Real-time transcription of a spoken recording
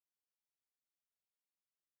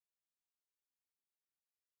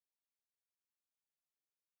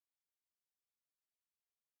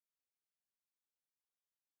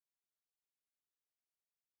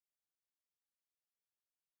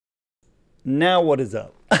Now what is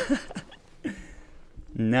up?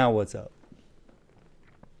 Now what's up?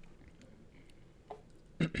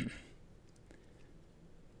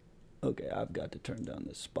 Okay, I've got to turn down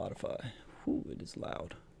this Spotify. Whew, it is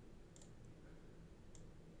loud.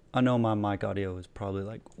 I know my mic audio is probably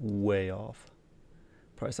like way off.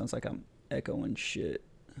 Probably sounds like I'm echoing shit.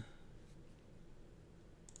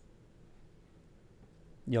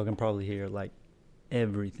 Y'all can probably hear like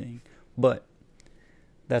everything, but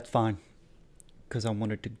that's fine because I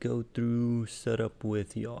wanted to go through setup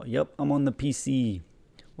with y'all. Yep, I'm on the PC.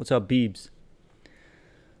 What's up, Beebs?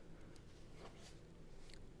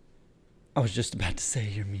 I was just about to say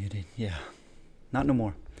you're muted. Yeah, not no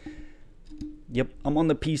more. Yep, I'm on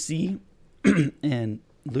the PC and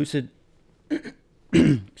Lucid.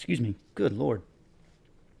 Excuse me. Good Lord.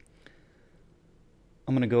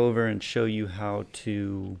 I'm going to go over and show you how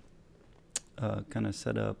to kind of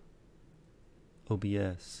set up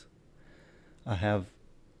OBS. I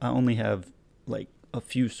only have like a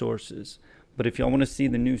few sources, but if y'all want to see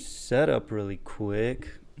the new setup really quick,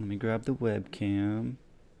 let me grab the webcam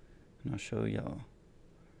and I'll show y'all.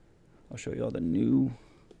 I'll show y'all the new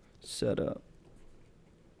setup.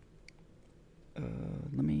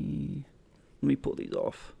 Let me pull these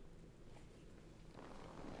off.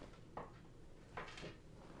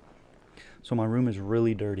 So my room is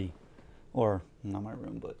really dirty, or not my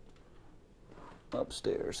room, but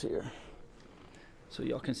upstairs here. So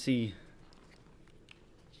y'all can see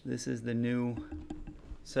this is the new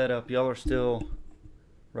setup. Y'all are still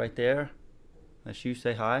right there. That's you,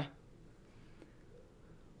 say hi.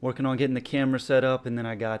 Working on getting the camera set up, and then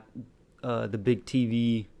I got the big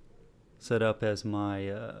TV set up as my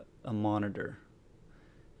a monitor.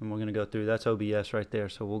 And we're gonna go through, that's OBS right there,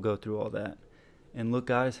 so we'll go through all that. And look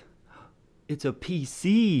guys, it's a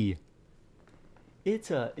PC.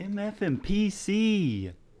 It's a MFM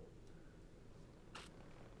PC.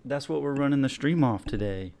 That's what we're running the stream off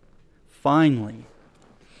today. Finally.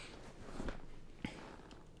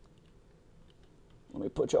 Let me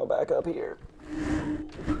put y'all back up here.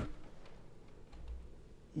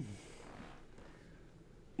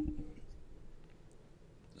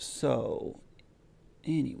 So,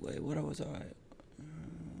 anyway, what was I?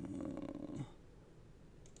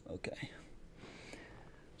 Okay.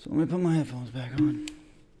 So let me put my headphones back on.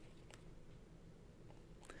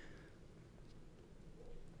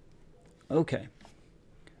 Okay.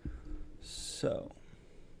 So.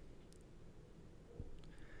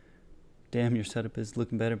 Damn, your setup is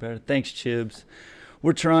looking better. Thanks, Chibs.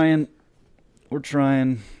 We're trying.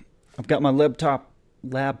 I've got my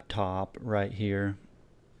laptop right here.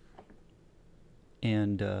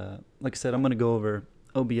 And like I said, I'm going to go over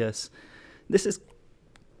OBS. This is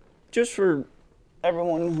just for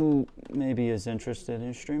everyone who maybe is interested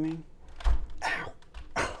in streaming. Ow.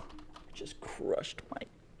 Just crushed my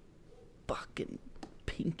fucking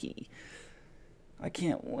pinky. I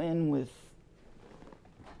can't win with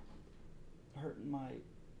hurting my...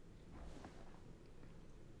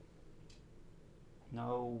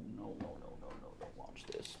 No, don't launch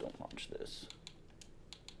this. Don't launch this.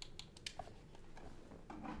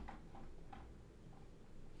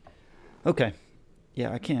 Okay.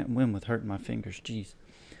 Yeah, I can't win with hurting my fingers. Jeez.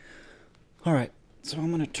 Alright, so I'm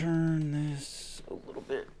going to turn this a little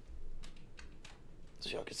bit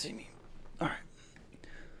so y'all can see me. Alright.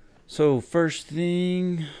 So first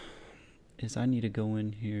thing is I need to go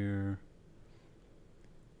in here.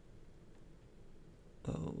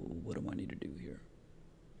 Oh, what do I need to do here?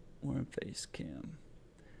 We're in face cam.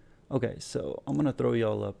 Okay, so I'm going to throw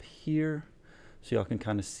y'all up here so y'all can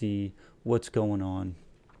kind of see what's going on.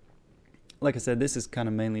 Like I said, this is kind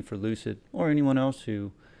of mainly for Lucid or anyone else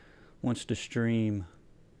who wants to stream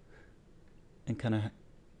and kind of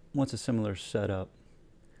wants a similar setup.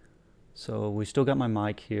 So we still got my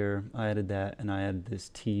mic here. I added that and I added this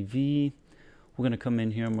TV. We're going to come in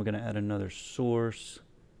here and we're going to add another source.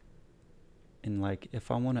 And like if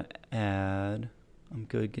I want to add, I'm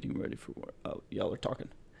good getting ready for work. Oh, y'all are talking.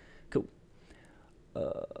 Cool.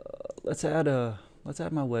 Let's add my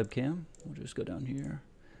webcam. We'll just go down here.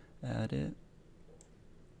 Add it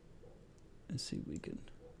and see if we can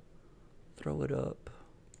throw it up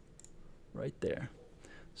right there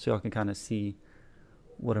so y'all can kind of see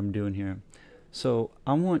what I'm doing here. So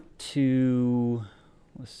I want to,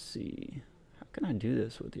 let's see, how can I do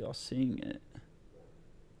this with y'all seeing it?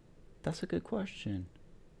 That's a good question.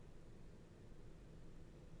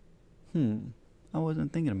 I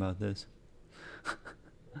wasn't thinking about this.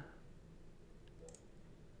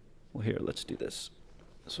 Well, here, let's do this.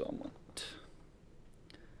 So I want,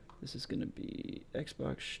 this is going to be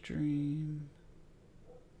Xbox stream.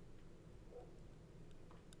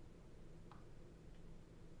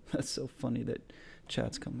 That's so funny that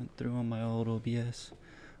chat's coming through on my old OBS.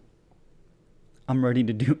 I'm ready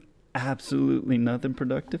to do absolutely nothing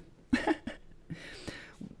productive.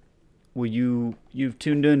 Well, you've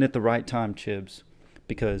tuned in at the right time, Chibs,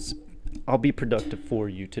 because I'll be productive for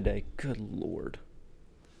you today. Good Lord.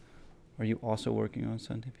 Are you also working on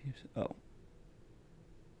Sunday Peeps? Oh.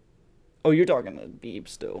 Oh, you're talking to Beeb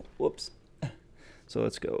still. Whoops. So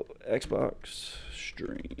let's go Xbox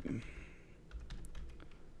stream.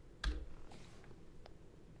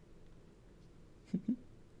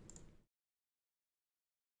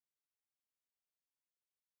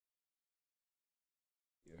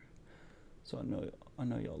 So I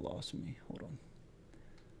know y'all lost me. Hold on.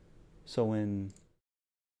 So hold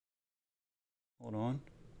on.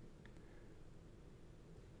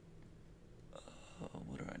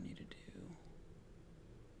 What do I need to do?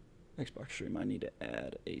 Xbox stream, I need to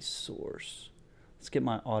add a source. Let's get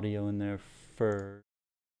my audio in there first.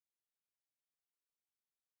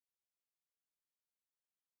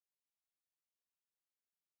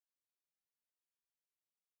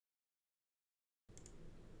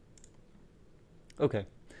 Okay,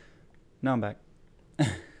 now I'm back.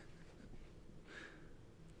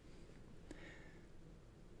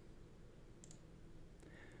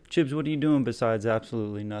 Chibs, what are you doing besides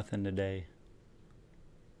absolutely nothing today?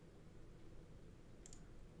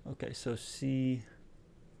 Okay, so see,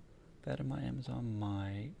 that in my Amazon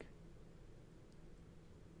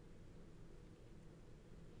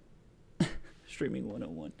mic. Streaming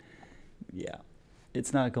 101. Yeah,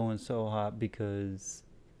 it's not going so hot because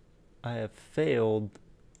I have failed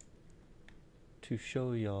to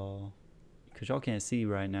show y'all, because y'all can't see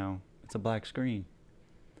right now. It's a black screen,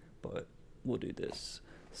 but we'll do this.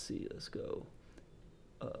 See, let's go.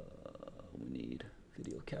 We need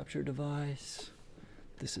video capture device.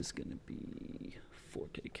 This is gonna be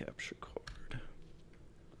 4K capture card.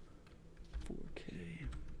 4K.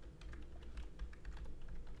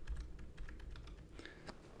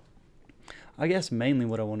 I guess mainly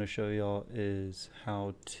what I want to show y'all is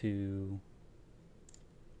how to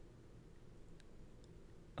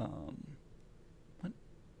what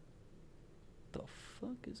the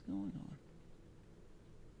fuck is going on?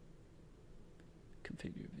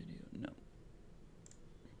 Configure video. No.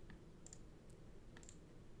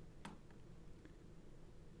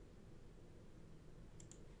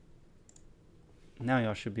 Now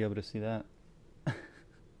y'all should be able to see that. What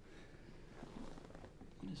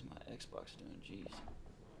is my Xbox doing? Jeez.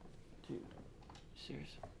 Dude.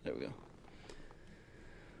 Serious? There we go.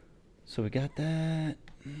 So we got that.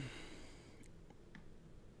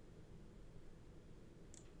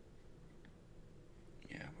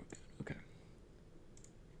 Yeah, we're good. Okay.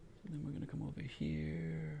 So then we're going to come over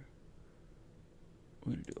here.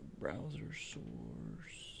 We're going to do a browser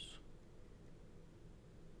source.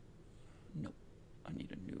 Nope. I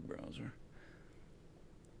need a new browser.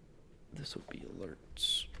 This will be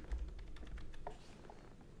alerts.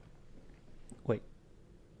 Wait.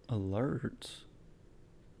 Alerts?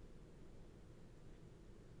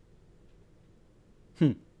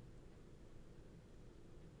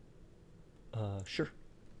 Sure.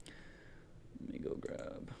 Let me go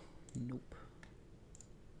grab. Nope.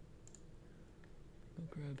 Go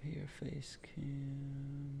grab here. Face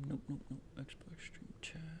cam. Nope, nope, nope. Xbox stream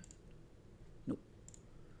chat. Nope.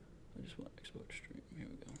 I just want Xbox stream. Here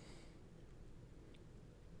we go.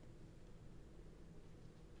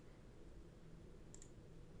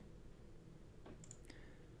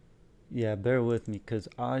 Yeah, bear with me because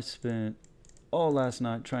I spent all last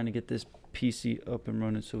night trying to get this PC up and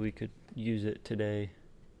running so we could use it today.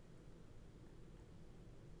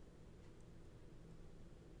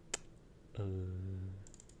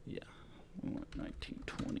 Yeah, we want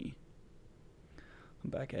 1920. I'm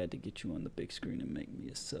back. I had to get you on the big screen and make me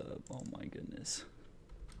a sub. Oh my goodness.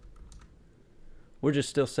 We're just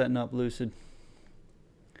still setting up Lucid.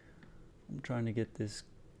 I'm trying to get this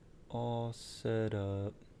all set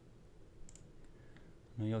up.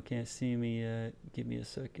 No, y'all can't see me yet. Give me a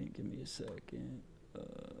second. Give me a second.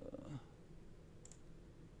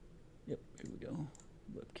 Yep, here we go.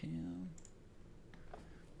 Webcam.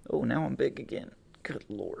 Oh, now I'm big again. Good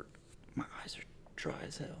Lord. My eyes are dry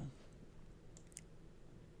as hell.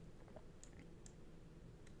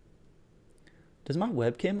 Does my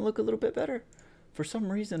webcam look a little bit better? For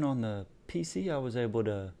some reason on the PC I was able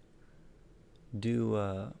to do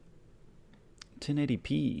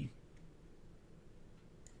 1080p.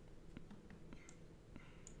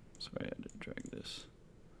 Sorry, I had to drag this.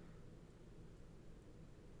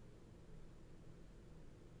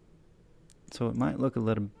 So it might look a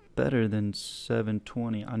little better than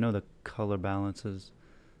 720. I know the color balance is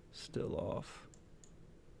still off.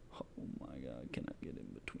 Oh my god, can I get in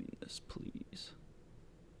between this, please?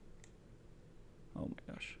 Oh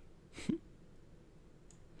my gosh.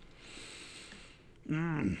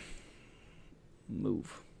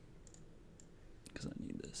 Move. Because I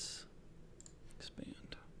need this.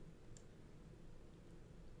 Expand.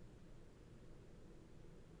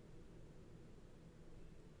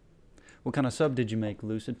 What kind of sub did you make,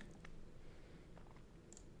 Lucid?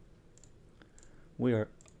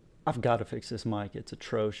 I've got to fix this mic. It's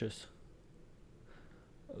atrocious.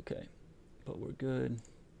 Okay, but we're good.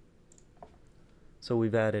 So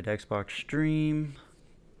we've added Xbox Stream.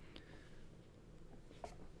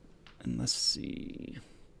 And let's see.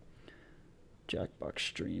 Jackbox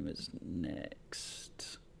Stream is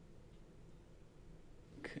next.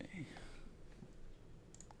 Okay.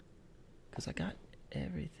 Because I got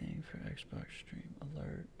everything for Xbox Stream.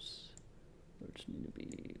 Alerts. Alerts need to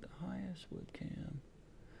be the highest webcam.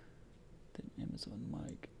 Then Amazon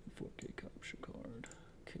mic, 4K capture card.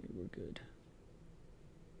 Okay, we're good.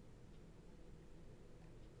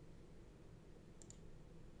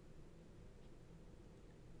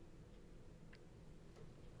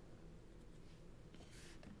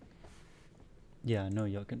 Yeah, I know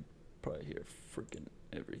y'all can probably hear freaking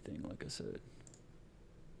everything, like I said.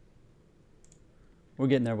 We're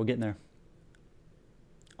getting there, we're getting there.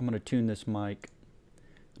 I'm gonna tune this mic,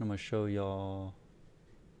 and I'm gonna show y'all,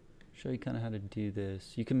 you kind of how to do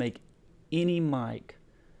this. You can make any mic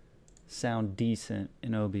sound decent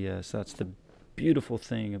in OBS. That's the beautiful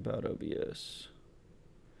thing about OBS.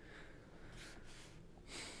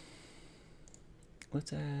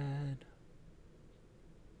 Let's add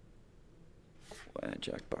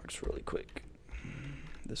Jackbox really quick.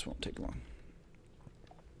 This won't take long.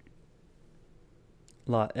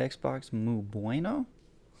 La Xbox muy bueno?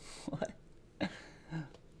 What?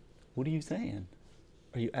 What are you saying?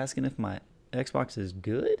 Are you asking if my Xbox is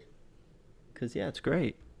good? Because, yeah, it's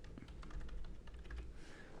great.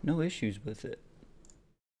 No issues with it.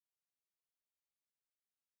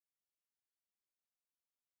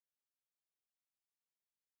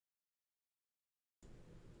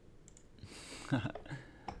 I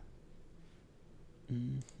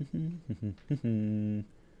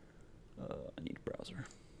need browser.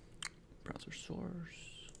 Browser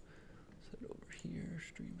source. Set over here.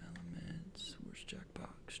 Stream elements. Where's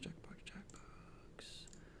Jackbox? Jackbox.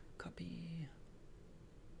 Copy.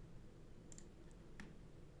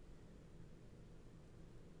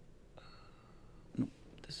 No,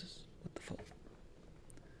 this is, what the fuck?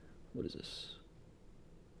 What is this?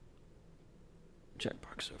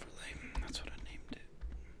 Jackbox overlay. That's what I named it.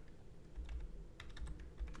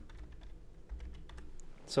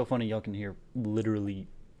 It's so funny, y'all can hear literally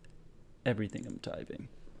everything I'm typing.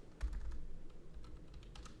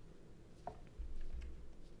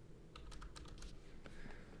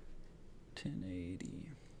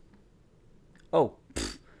 Oh,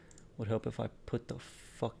 pfft. Would help if I put the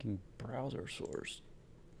fucking browser source.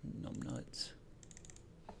 Numb nuts.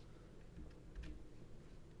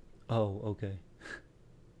 Oh, okay.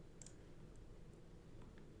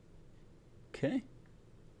 Okay.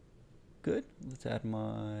 Good. Let's add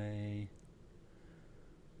my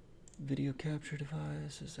video capture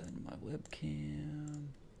device. Let's add my webcam.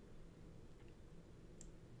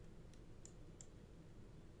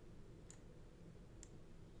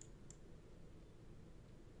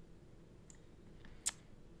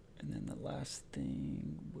 And then the last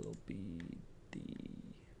thing will be the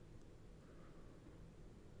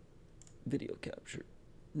video capture.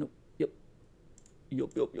 Nope. Yep. There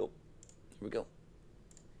we go.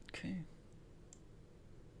 Okay.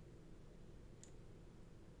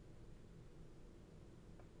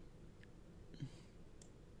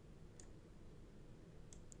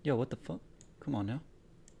 Yo, what the fuck? Come on now.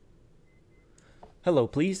 Hello,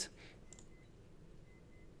 please.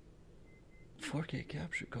 4K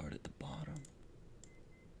capture card at the bottom.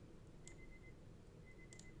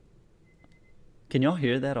 Can y'all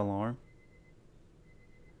hear that alarm?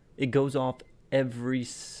 It goes off every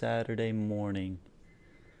Saturday morning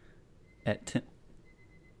at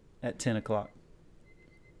 10 o'clock.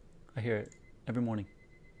 I hear it every morning.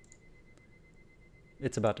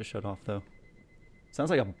 It's about to shut off though. Sounds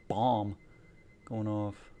like a bomb going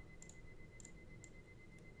off.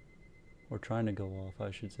 Or trying to go off,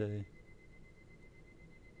 I should say.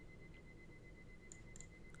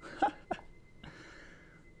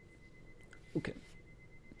 Okay.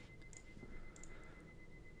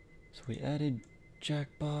 So we added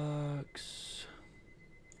Jackbox.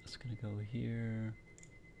 That's gonna go here.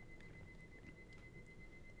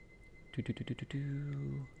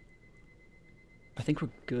 I think we're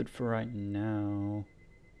good for right now.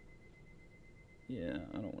 Yeah,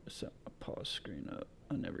 I don't want to set my pause screen up.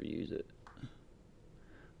 I never use it.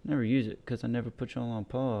 Never use it because I never put y'all on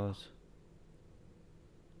pause.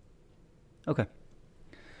 Okay.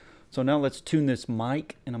 So now let's tune this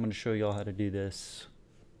mic, and I'm going to show y'all how to do this.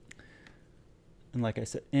 And like I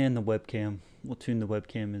said, and the webcam. We'll tune the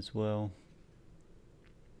webcam as well.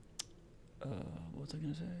 What was I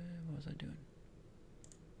going to say? What was I doing?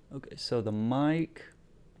 Okay, so the mic,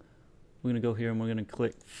 we're going to go here and we're going to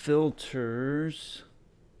click filters.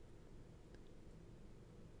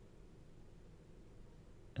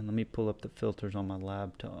 And let me pull up the filters on my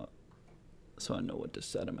laptop so I know what to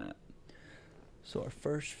set them at. So our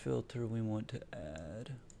first filter we want to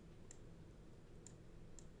add.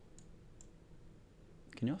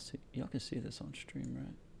 Can y'all see? Y'all can see this on stream,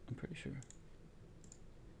 right? I'm pretty sure.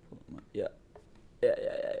 Yeah.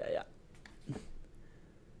 Yeah.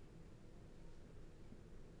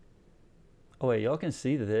 Oh wait, y'all can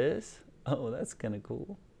see this? Oh, that's kind of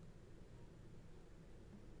cool.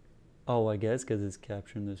 Oh, I guess because it's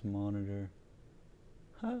capturing this monitor.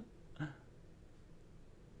 Huh?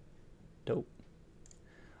 Dope.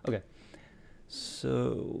 Okay.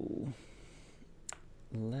 So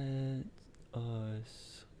let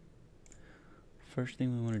us. First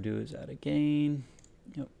thing we want to do is add a gain.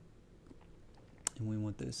 Yep. And we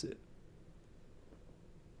want this at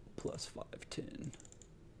plus 510.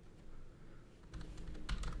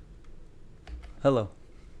 Hello.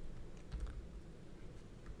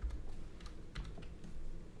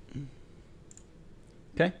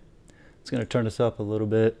 Okay. It's going to turn us up a little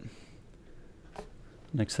bit.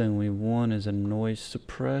 Next thing we want is a noise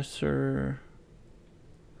suppressor.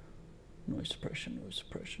 Noise suppression, noise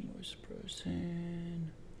suppression, noise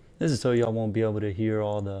suppression. This is so y'all won't be able to hear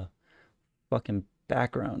all the fucking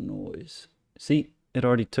background noise. See, it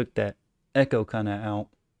already took that echo kind of out.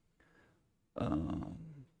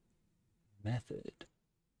 Method.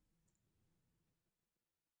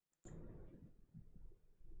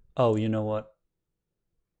 Oh, you know what?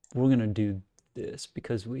 We're gonna do this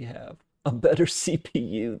because we have a better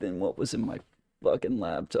CPU than what was in my fucking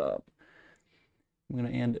laptop. I'm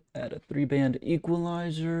gonna add a 3-band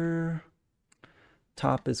equalizer.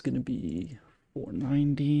 Top is gonna be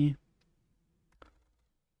 490.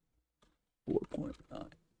 4.9.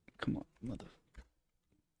 Come on, mother.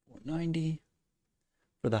 490.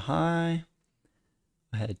 For the high,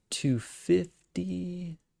 I had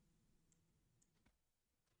 250.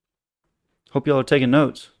 Hope y'all are taking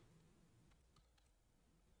notes.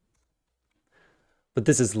 But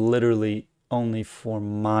this is literally only for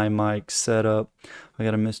my mic setup. I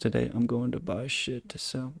gotta miss today. I'm going to buy shit to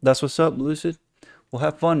sell. That's what's up, Lucid. Well,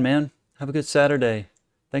 have fun, man. Have a good Saturday.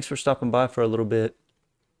 Thanks for stopping by for a little bit.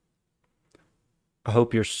 I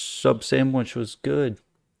hope your sub sandwich was good.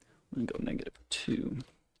 I'm gonna go -2.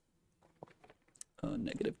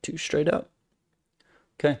 -2 straight up.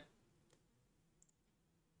 Okay.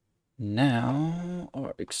 Now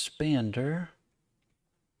our expander.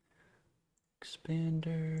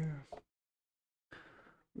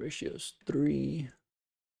 Ratio's 3.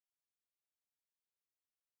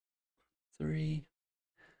 3.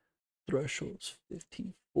 Threshold's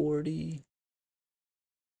 1540.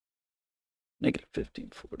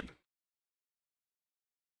 -1540.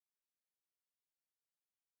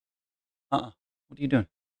 What are you doing?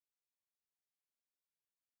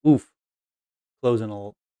 Oof. Closing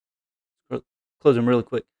really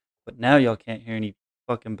quick. But now y'all can't hear any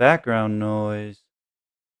fucking background noise.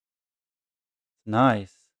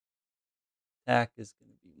 Nice. Tack is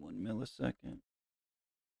going to be 1 millisecond.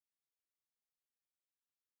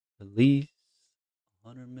 Release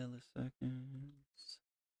 100 milliseconds.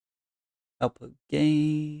 Output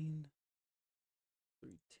gain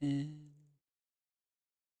 310.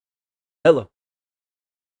 Hello.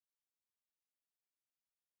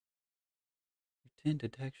 10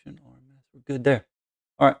 detection RMS. We're good there.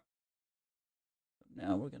 All right.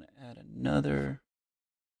 Now we're going to add another.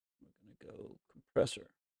 We're going to go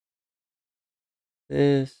compressor.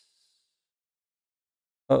 This.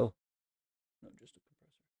 Oh. No, just a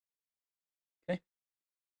compressor. Okay.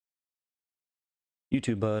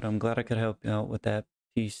 YouTube, bud. I'm glad I could help you out with that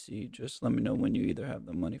PC. Just let me know when you either have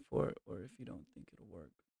the money for it or if you don't think it'll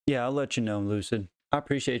work. Yeah, I'll let you know, Lucid. I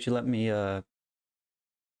appreciate you letting me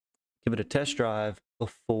give it a test drive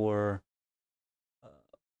before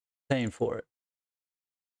paying for it.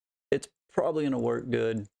 It's probably going to work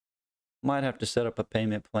good. Might have to set up a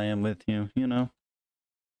payment plan with you, you know.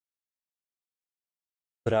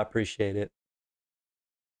 But I appreciate it.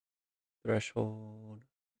 Threshold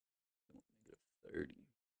 30.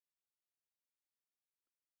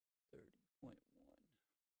 30.1.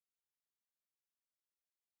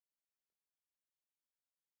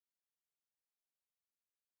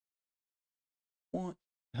 One.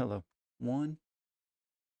 Hello. One.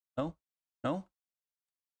 No. No.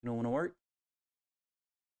 You don't want to work?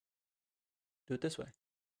 Do it this way.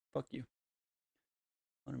 Fuck you.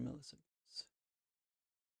 100 milliseconds.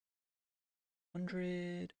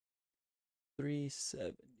 100.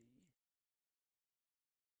 370.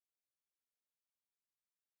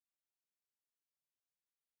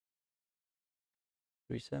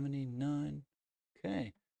 379.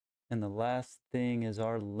 Okay. And the last thing is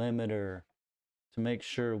our limiter to make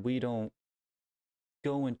sure we don't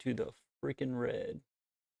go into the freaking red.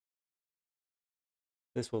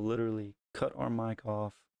 This will literally cut our mic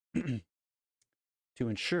off to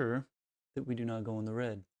ensure that we do not go in the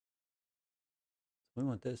red. So we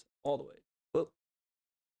want this all the way. Whoop.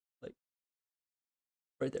 Like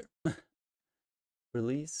right there.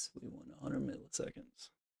 Release, we want 100 milliseconds.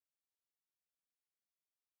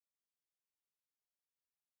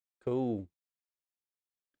 Cool.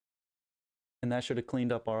 And that should have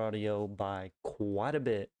cleaned up our audio by quite a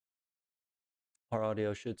bit. Our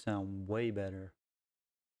audio should sound way better.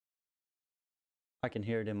 I can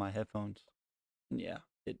hear it in my headphones. Yeah,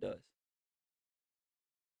 it does.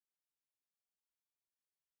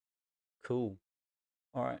 Cool.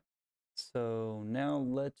 All right. So now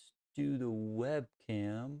let's do the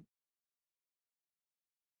webcam.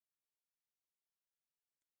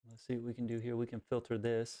 Let's see what we can do here. We can filter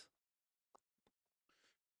this.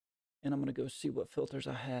 And I'm going to go see what filters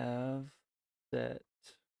I have set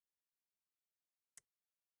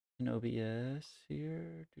in OBS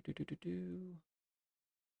here.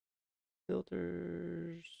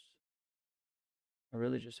 Filters. I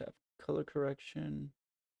really just have color correction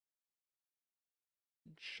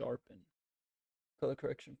and sharpen. Color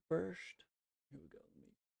correction first. Here we go. Let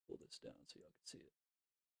me pull this down so y'all can see it.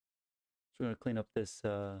 So we're going to clean up this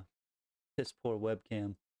piss poor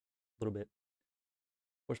webcam a little bit.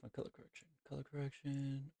 Where's my color correction? Color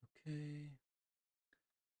correction. Okay.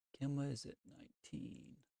 Gamma is at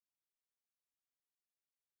 19.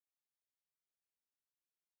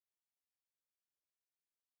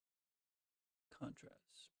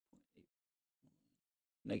 Contrast 0.81.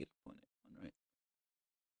 Negative 0.81, right?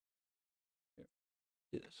 Here,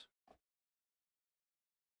 do this.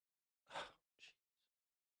 Oh, jeez.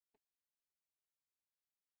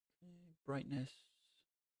 Okay, brightness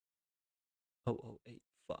 0085.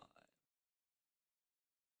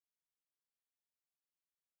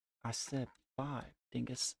 I said 5,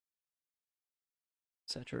 dingus.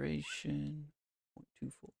 Saturation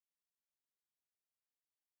 0.24.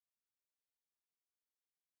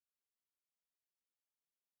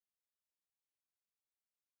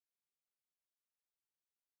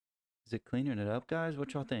 Is it cleaning it up, guys?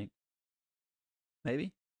 What y'all think?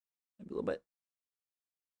 Maybe? Maybe a little bit.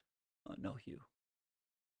 Oh, no hue.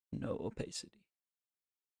 No opacity.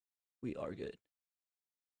 We are good.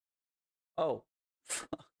 Oh,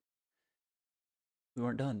 fuck. We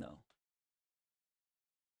weren't done, though.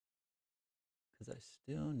 Because I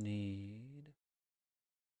still need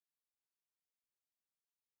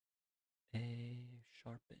a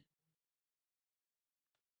sharpen.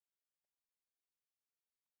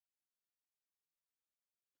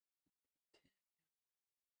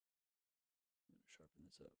 I'm going to sharpen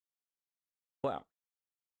this up. Wow.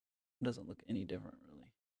 It doesn't look any different,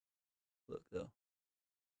 really. Look, though.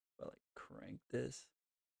 If I, like, crank this.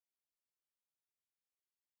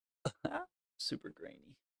 Super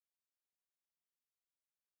grainy.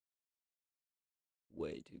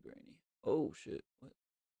 Way too grainy. Oh, shit.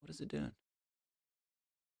 What is it doing?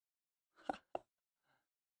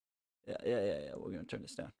 Yeah. We're going to turn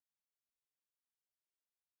this down.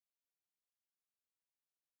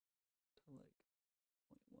 To like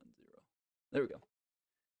 0.10. There we go.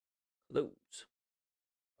 Close.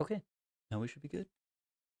 Okay. Now we should be good.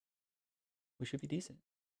 We should be decent.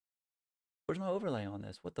 Where's my overlay on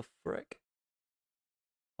this? What the frick?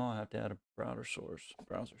 Oh, I have to add a browser source.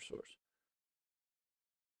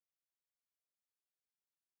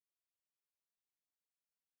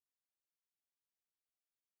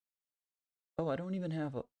 Oh, I don't even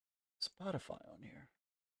have a Spotify on here.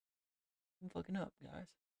 I'm fucking up, guys.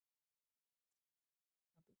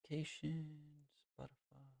 Application, Spotify.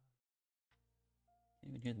 Can't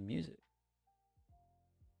even hear the music.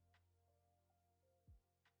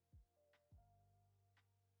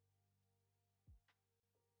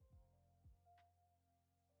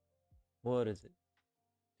 What is it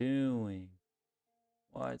doing?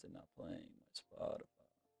 Why is it not playing my Spotify?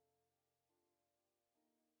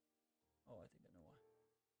 Oh, I think I know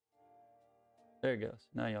why. There it goes.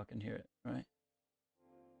 Now y'all can hear it, right?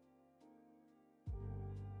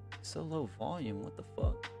 So low volume, what the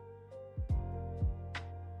fuck?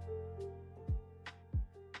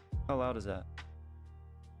 How loud is that?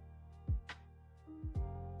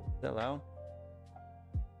 Is that loud?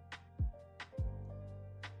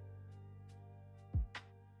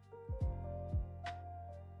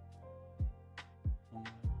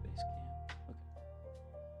 Basecamp. Okay.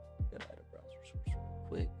 Gotta add a browser source real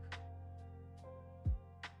quick.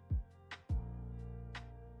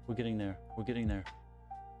 We're getting there. We're getting there.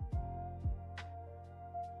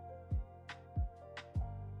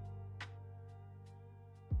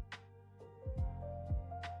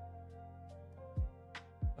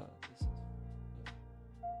 This is.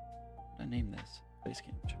 What did I name this?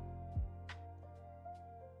 Basecamp.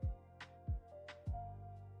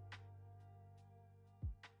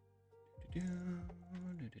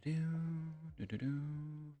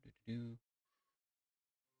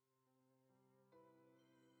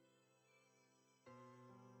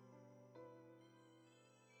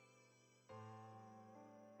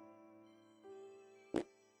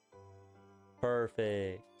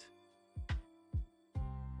 Perfect.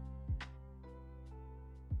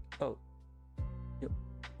 Oh, yep.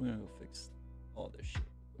 We're gonna go fix all this shit.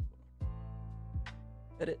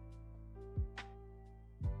 Edit.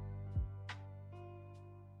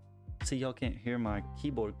 See, y'all can't hear my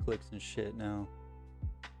keyboard clicks and shit now,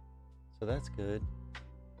 so that's good.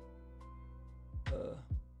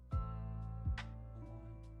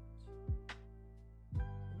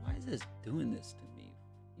 Why is this doing this to me,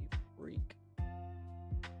 you freak?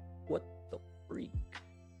 What the freak?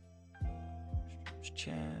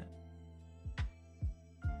 Chat.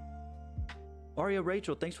 Aria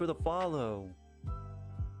Rachel, thanks for the follow.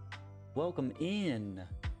 Welcome in.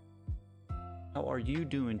 How are you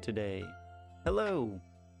doing today? Hello.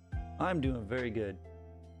 I'm doing very good.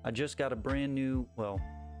 I just got a brand new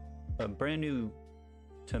to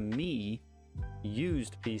me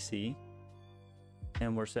used PC,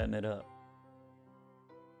 and we're setting it up.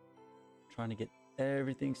 Trying to get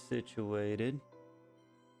everything situated.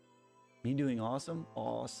 Me doing awesome?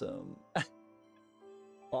 Awesome.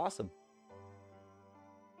 Awesome.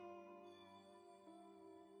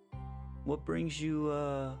 What brings you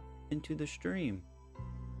into the stream?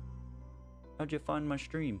 How'd you find my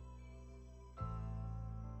stream?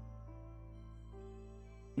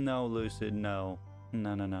 No, Lucid, no.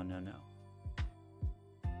 No.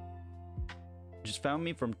 Just found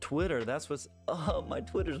me from Twitter. That's what's up. My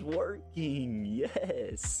Twitter's working.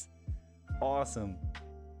 Yes. Awesome.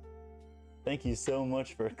 Thank you so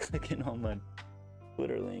much for clicking on my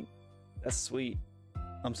Twitter link. That's sweet.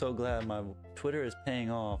 I'm so glad my Twitter is paying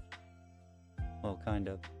off. Well, kind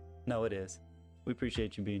of. No, it is. We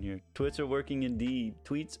appreciate you being here. Tweets are working indeed.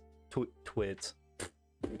 Tweets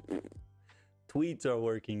are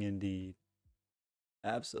working indeed.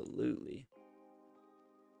 Absolutely.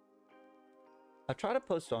 I try to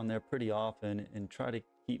post on there pretty often and try to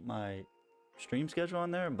keep my stream schedule on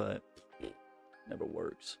there, but it never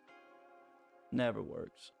works. Never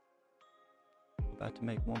works. About to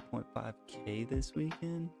make 1.5K this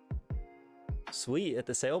weekend. Sweet, at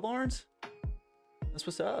the sale barns? That's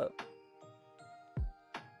what's up.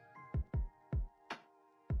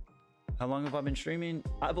 How long have I been streaming?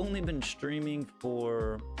 I've only been streaming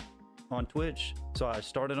on Twitch. So I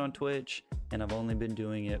started on Twitch and I've only been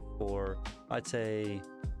doing it for, I'd say,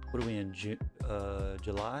 what are we in,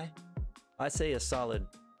 July? I'd say a solid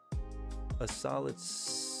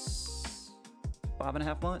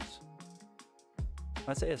 5.5 months.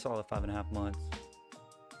 I'd say a solid 5.5 months.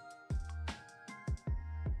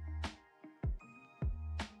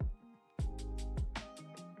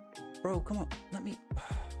 Bro, come on, let me.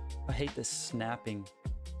 I hate this snapping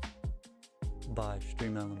by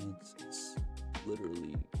Stream Elements. It's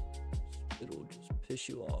literally, it'll just piss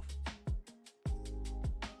you off.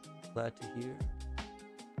 Glad to hear.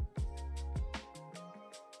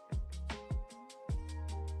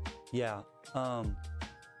 Yeah, oh my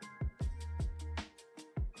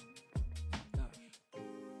gosh.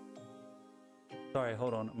 Sorry,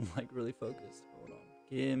 hold on, I'm like really focused. Hold on,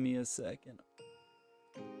 give me a second.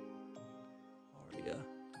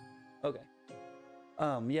 Okay.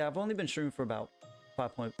 Yeah, I've only been streaming for about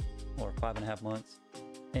 5.5 months,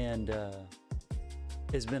 and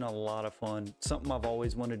it's been a lot of fun. Something I've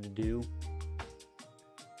always wanted to do,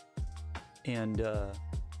 and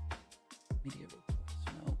media requests.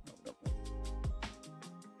 No.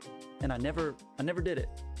 And I never did it.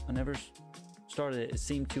 I never started it. It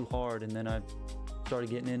seemed too hard, and then I started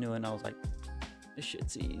getting into it, and I was like, this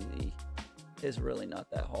shit's easy. It's really not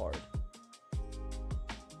that hard.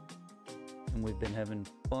 And we've been having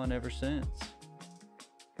fun ever since.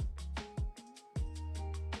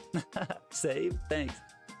 Save? Thanks.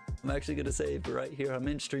 I'm actually gonna save right here. I'm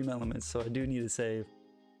in Stream Elements, so I do need to save.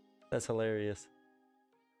 That's hilarious.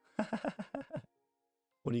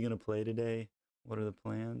 What are you gonna play today? What are the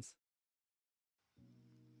plans?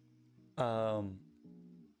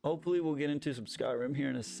 Hopefully we'll get into some Skyrim here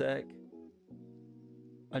in a sec.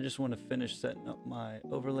 I just want to finish setting up my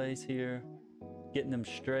overlays here, getting them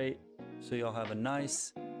straight, so y'all have a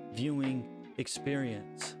nice viewing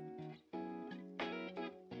experience.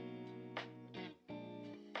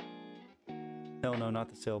 Hell no, not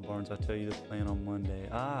the sale barns. I'll tell you the plan on Monday.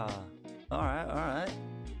 Ah, all right.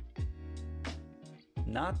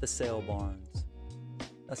 Not the sale barns.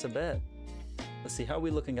 That's a bet. Let's see, how are we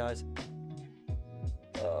looking, guys?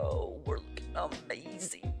 Oh, we're looking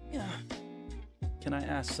amazing. Can I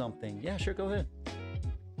ask something? Yeah, sure, go ahead.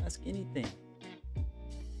 Ask anything.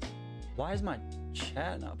 Why is my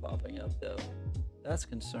chat not popping up, though? That's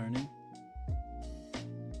concerning.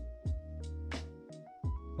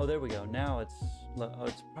 Oh, there we go. Now it's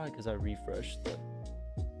probably because I refreshed the...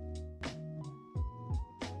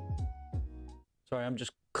 Sorry, I'm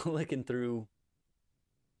just clicking through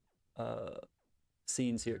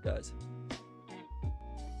scenes here, guys.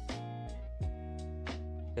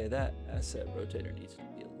 Okay, that asset rotator needs to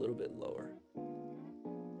be a little bit lower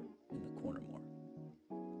in the corner more.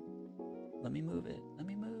 Let me move it. Let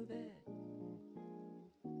me move it.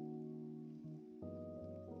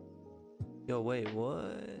 Yo, wait,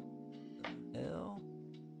 what the hell?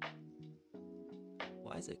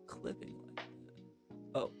 Why is it clipping like that?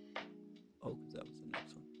 Oh, because that was the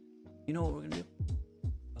next one. You know what we're gonna do?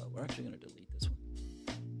 We're actually gonna delete this one.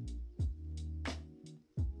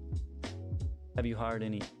 Have you hired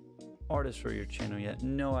any artists for your channel yet?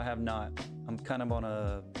 No, I have not. I'm kind of on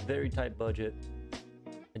a very tight budget.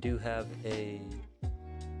 I do have a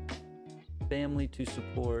family to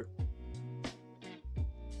support.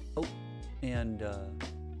 Oh, and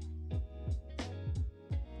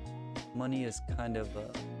money is kind of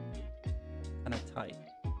tight.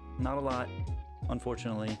 Not a lot,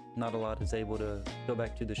 unfortunately. Not a lot is able to go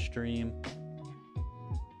back to the stream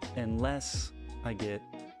unless I get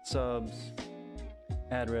subs,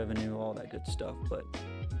 ad revenue, all that good stuff. But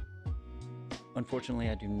unfortunately,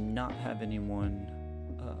 I do not have anyone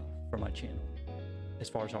for my channel as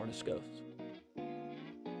far as artists goes.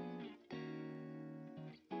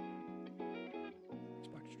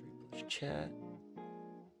 Spark Street Plus chat.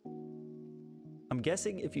 I'm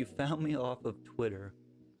guessing if you found me off of Twitter,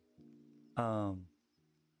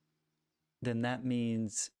 then that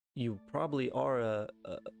means you probably are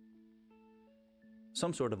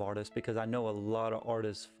some sort of artist, because I know a lot of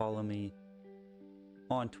artists follow me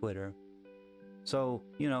on Twitter. So,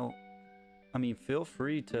 you know, I mean, feel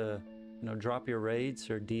free to, you know, drop your rates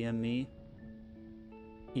or DM me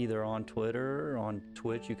either on Twitter or on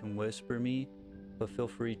Twitch. You can whisper me, but feel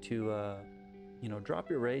free to, you know, drop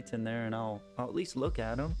your rates in there and I'll at least look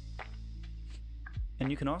at them. And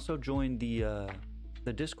you can also join the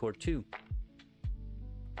Discord too,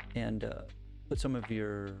 and put some of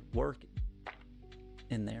your work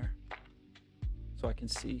in there so I can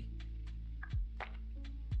see.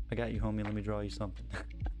 I got you, homie. Let me draw you something.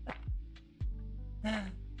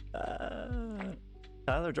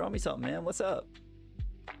 Tyler, draw me something, man. What's up?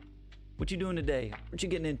 What you doing today? What you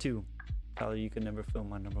getting into? Tyler, you could never fill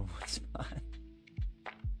my #1 spot.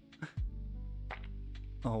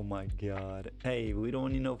 Oh my god. Hey, we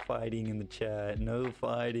don't need no fighting in the chat. No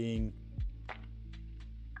fighting.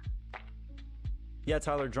 Yeah,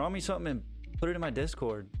 Tyler, draw me something and put it in my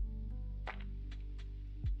Discord.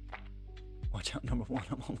 Watch out,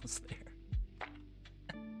 #1. I'm almost there.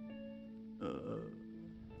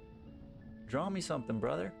 Draw me something,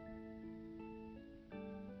 brother.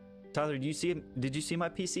 Tyler, did you see my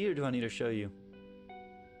PC, or do I need to show you?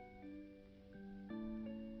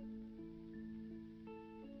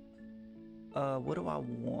 What do I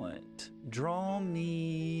want? Draw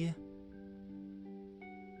me...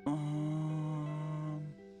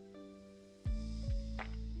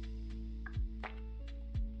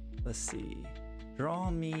 Let's see.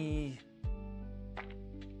 Draw me...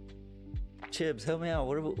 Chibs, help me out.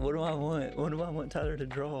 What do I want? What do I want Tyler to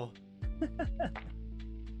draw?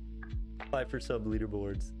 Fight for sub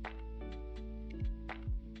leaderboards.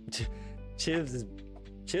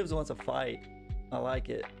 Chibs wants a fight. I like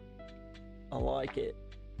it. I like it.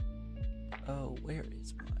 Oh, where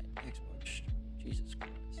is my Xbox? Jesus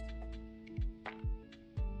Christ.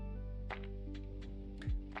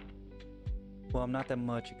 Well, I'm not that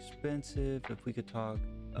much expensive. If we could talk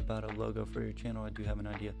about a logo for your channel, I do have an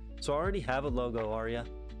idea. So I already have a logo, Arya.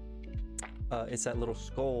 It's that little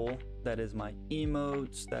skull that is my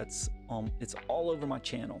emotes. That's it's all over my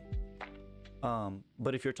channel.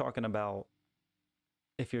 But if you're talking about,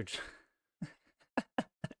 if you're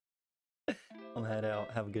I'm head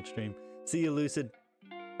out. Have a good stream. See you, Lucid.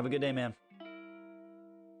 Have a good day, man.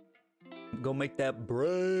 Go make that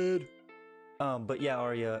bread. But yeah,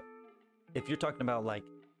 Arya, if you're talking about like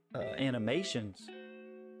animations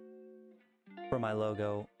for my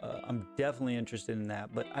logo, I'm definitely interested in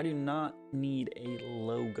that, but I do not need a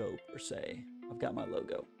logo per se. I've got my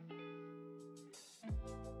logo.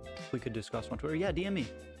 We could discuss on Twitter. Yeah, DM me.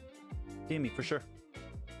 DM me for sure.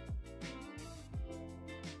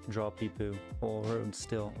 Draw pee-poo. Hold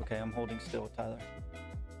still. Okay, I'm holding still, Tyler.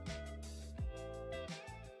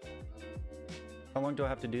 How long do I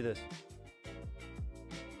have to do this?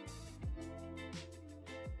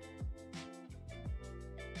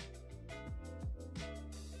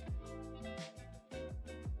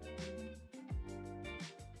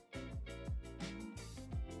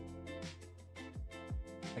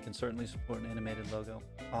 I can certainly support an animated logo.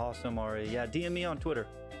 Awesome, Ari. Yeah, DM me on Twitter,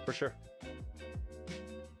 for sure.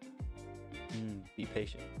 Be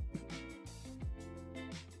patient.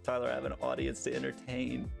 Tyler, I have an audience to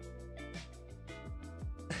entertain.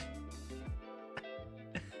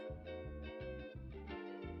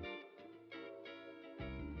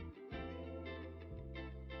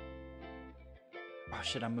 Oh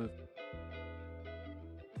shit, I moved.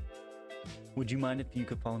 Would you mind if you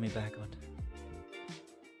could follow me back on?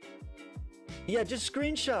 Yeah, just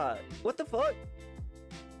screenshot. What the fuck?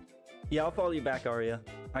 Yeah, I'll follow you back, Arya.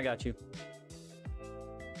 I got you.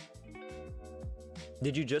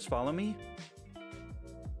 Did you just follow me?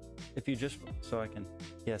 If you just... So I can...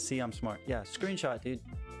 Yeah, see, I'm smart. Yeah, screenshot, dude.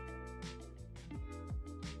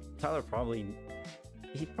 Tyler probably...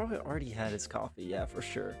 He probably already had his coffee. Yeah, for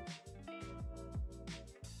sure.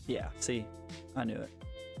 Yeah, see? I knew it.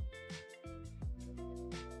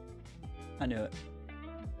 I knew it.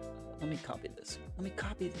 Let me copy this. Let me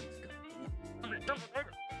copy this. I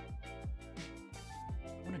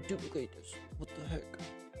want to duplicate this. What the heck?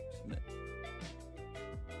 Submit.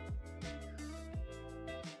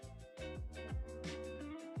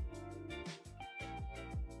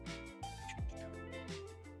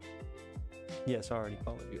 Yes, I already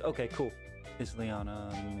followed you. Okay, cool. It's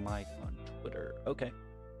Liana Mike on Twitter. Okay.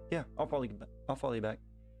 Yeah, I'll follow you back. I'll follow you back.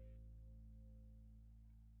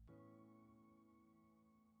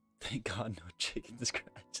 Thank God no chicken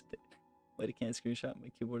scratched it. Wait, I can't screenshot. My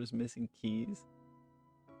keyboard is missing keys.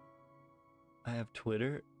 I have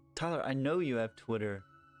Twitter. Tyler, I know you have Twitter.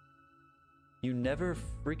 You never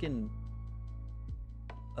freaking...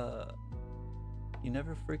 You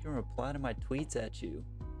never freaking reply to my tweets at you.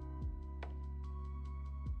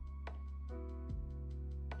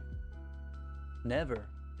 Never.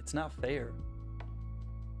 It's not fair.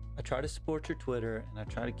 I try to support your Twitter and I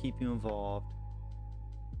try to keep you involved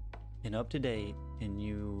and up to date, and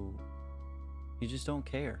you just don't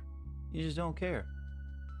care. You just don't care.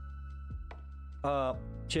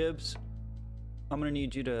 Chibs, I'm gonna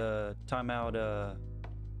need you to time out.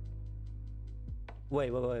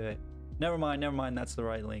 Wait. Never mind. That's the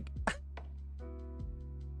right link.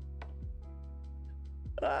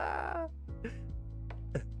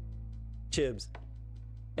 Chibs,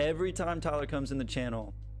 every time Tyler comes in the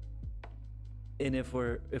channel, and if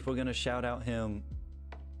we're gonna shout out him,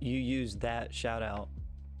 you use that shout out,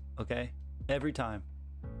 okay? Every time.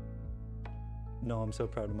 No, I'm so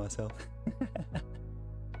proud of myself.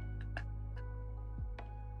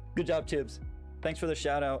 Good job, Chibs. Thanks for the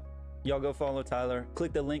shout out. Y'all go follow Tyler.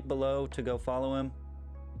 Click the link below to go follow him.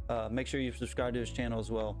 Make sure you subscribe to his channel as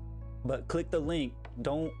well. But click the link.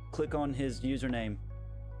 Don't click on his username.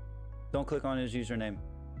 Don't click on his username.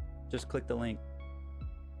 Just click the link.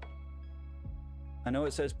 I know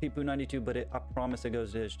it says Peepoo92, but I promise it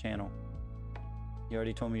goes to his channel. You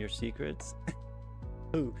already told me your secrets.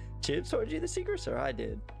 Who? Chibs told you the secrets, or I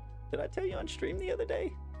did? Did I tell you on stream the other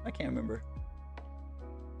day? I can't remember.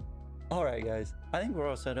 All right, guys. I think we're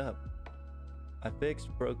all set up. I fixed,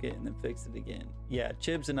 broke it, and then fixed it again. Yeah,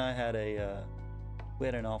 Chibs and I had we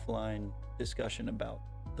had an offline discussion about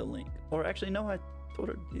the link. Or actually, no, I told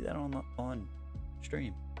her to do that on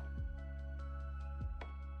stream.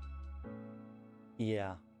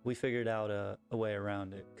 Yeah, we figured out a way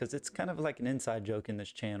around it because it's kind of like an inside joke in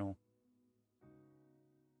this channel.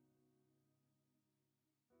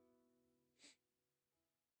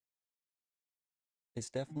 It's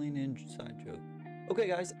definitely an inside joke. Okay,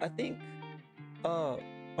 guys, I think, are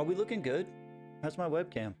we looking good? How's my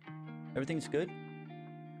webcam? Everything's good?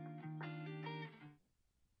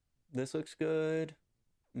 This looks good.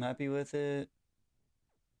 I'm happy with it.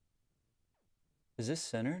 Is this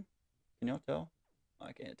centered? Can y'all tell?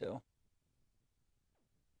 I can't tell.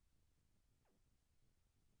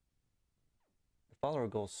 The follower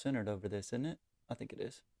goal is centered over this, isn't it? I think it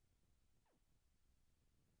is.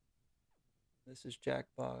 This is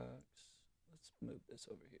Jackbox. Let's move this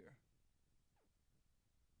over here.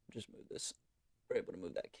 Just move this. We're able to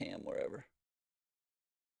move that cam wherever.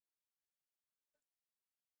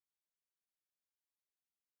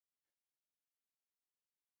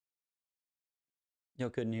 Y'all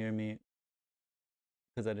couldn't hear me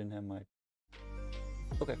because I didn't have my...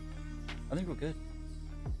 Okay. I think we're good.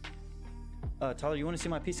 Tyler, you want to see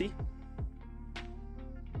my PC?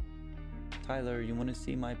 Tyler, you want to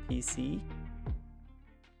see my PC?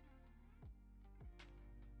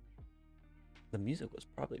 The music was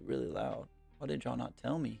probably really loud. Why did y'all not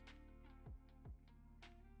tell me?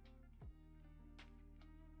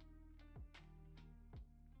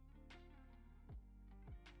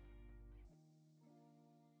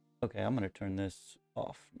 Okay, I'm gonna turn this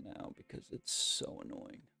off now because it's so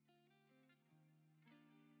annoying.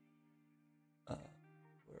 Where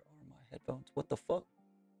are my headphones? What the fuck?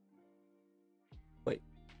 Wait.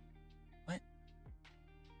 What?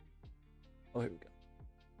 Oh, here we go.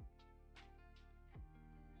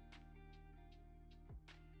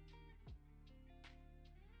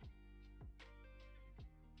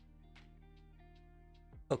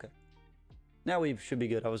 Okay. Now we should be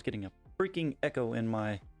good. I was getting a freaking echo in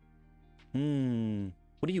my...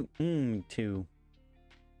 What are you to?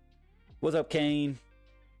 What's up, Kane?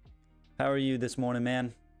 How are you this morning,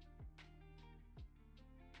 man?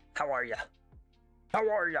 How are ya? How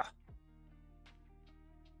are ya?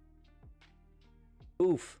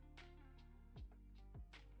 Oof.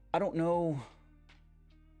 I don't know.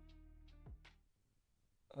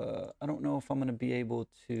 I don't know if I'm gonna be able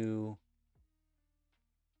to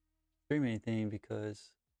stream anything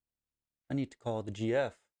because I need to call the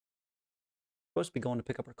GF. Supposed to be going to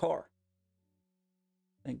pick up her car.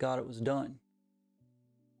 Thank God it was done.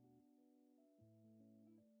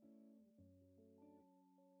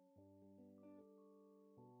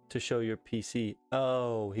 To show your PC.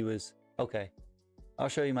 Oh, he was... Okay. I'll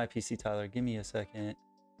show you my PC, Tyler. Give me a second.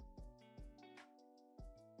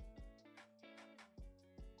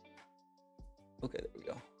 Okay, there we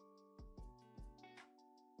go.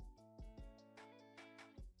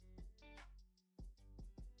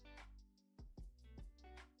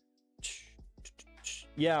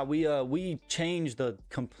 Yeah, we changed the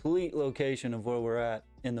complete location of where we're at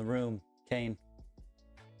in the room, Kane.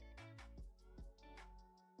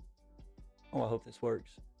 Oh, I hope this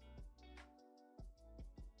works.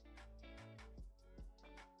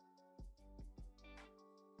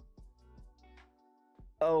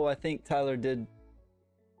 Oh, I think Tyler did.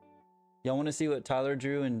 Y'all want to see what Tyler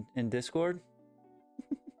drew in Discord?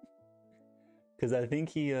 Because I think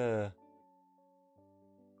he, Okay,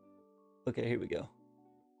 here we go.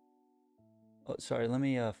 Oh, sorry, let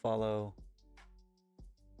me follow.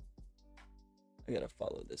 I gotta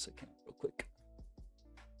follow this account real quick.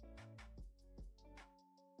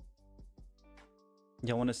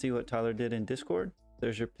 Y'all want to see what Tyler did in Discord?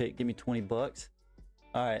 There's your pick. Give me 20 bucks.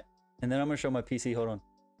 All right. And then I'm going to show my PC. Hold on.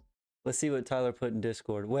 Let's see what Tyler put in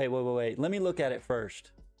Discord. Wait. Let me look at it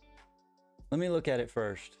first.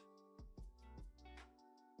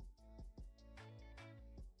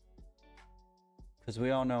 Because we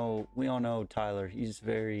all know Tyler. He's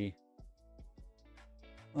very...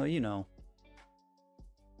 Well, you know.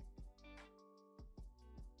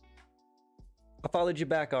 I followed you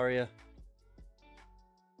back, Arya.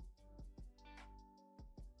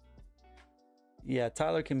 Yeah,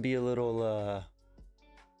 Tyler can be a little,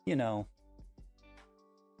 you know.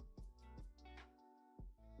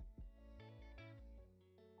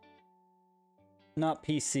 Not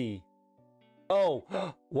PC. Oh,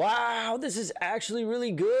 wow, this is actually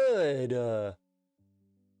really good.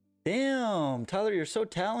 Damn, Tyler, you're so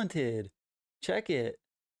talented. Check it.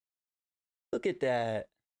 Look at that.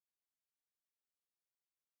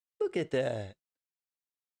 Look at that.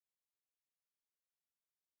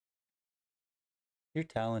 You're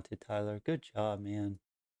talented, Tyler. Good job, man.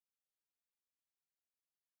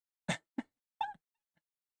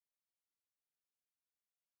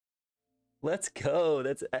 Let's go.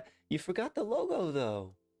 That's you forgot the logo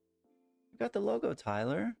though. You forgot the logo,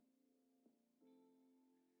 Tyler.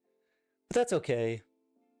 But that's okay.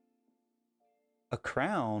 A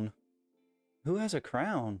crown? Who has a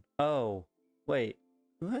crown? Oh, wait.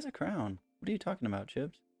 Who has a crown? What are you talking about,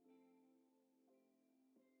 Chips?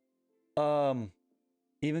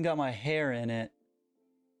 Even got my hair in it.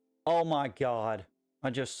 Oh my God.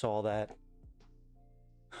 I just saw that.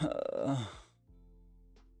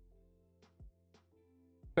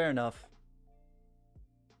 Fair enough.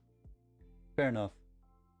 Fair enough.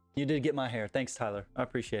 You did get my hair. Thanks, Tyler. I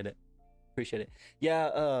appreciate it. Appreciate it.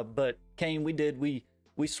 Yeah, but Kane,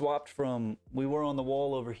 we swapped from, we were on the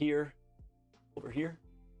wall over here, over here.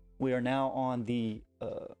 We are now on the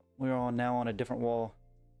now on a different wall.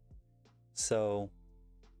 So,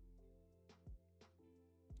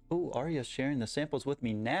 oh, Arya's sharing the samples with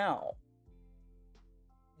me now.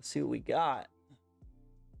 Let's see what we got.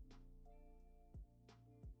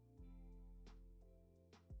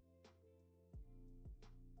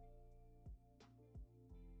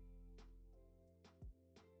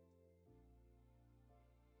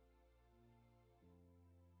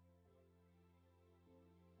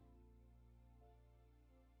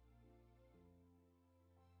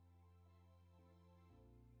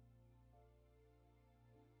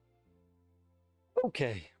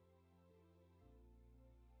 Okay.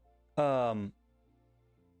 I'll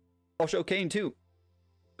show Kane too.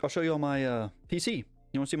 I'll show you on my PC.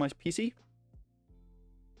 You want to see my PC?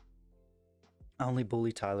 I only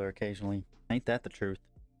bully Tyler occasionally. Ain't that the truth?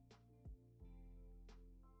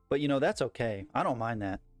 But you know, that's okay. I don't mind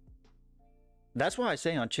that. That's why I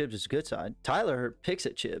say on Chibs' good side. Tyler picks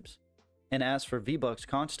at Chibs and asks for V-Bucks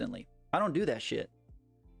constantly. I don't do that shit.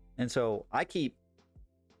 And so I keep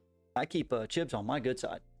Chibs on my good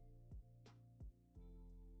side.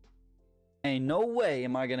 Ain't no way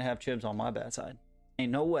am I going to have Chibs on my bad side.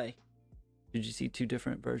 Ain't no way. Did you see 2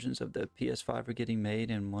 different versions of the PS5 are getting made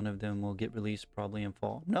and one of them will get released probably in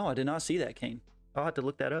fall? No, I did not see that, Kane. I'll have to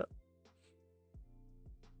look that up.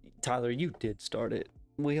 Tyler, you did start it.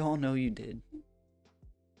 We all know you did.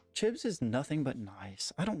 Chibs is nothing but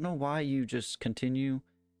nice. I don't know why you just continue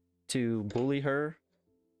to bully her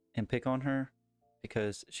and pick on her,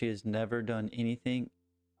 because she has never done anything.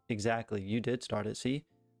 Exactly, you did start it, see?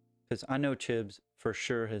 Because I know Chibs for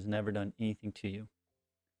sure has never done anything to you.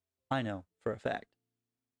 I know for a fact.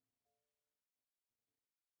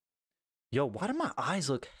 Yo, why do my eyes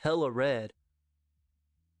look hella red?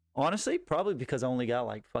 Honestly, probably because I only got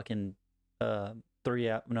like fucking 4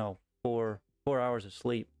 hours of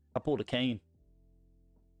sleep. I pulled a Kane.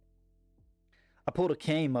 I pulled a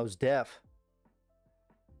Kane, most deaf.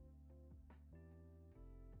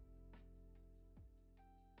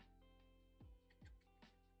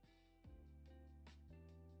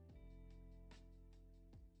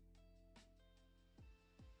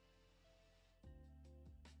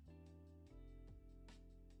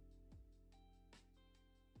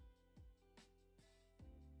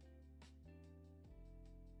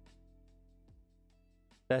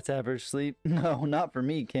 That's average sleep? No, not for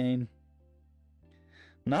me, Kane.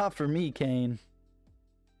 Not for me, Kane.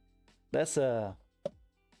 That's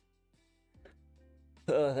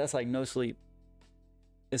that's like no sleep.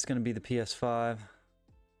 It's gonna be the PS5.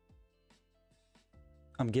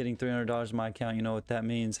 I'm getting $300 in my account. You know what that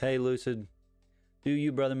means. Hey, Lucid. Do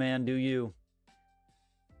you, brother man, do you.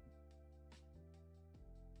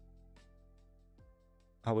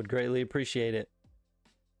 I would greatly appreciate it.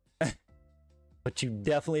 But you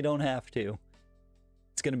definitely don't have to.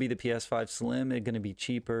 It's going to be the PS5 Slim. It's going to be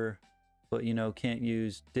cheaper, but you know, can't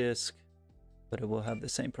use disc, but it will have the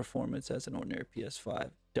same performance as an ordinary PS5.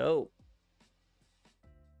 Dope.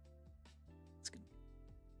 It's going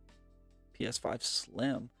to be PS5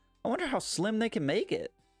 Slim. I wonder how slim they can make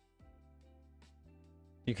it.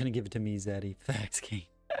 You're going to give it to me, Zaddy. Facts, Kane.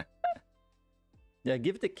 Yeah,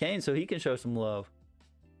 give it to Kane so he can show some love.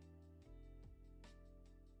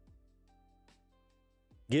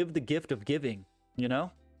 Give the gift of giving, you know?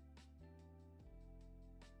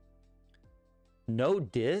 No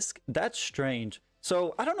disc? That's strange.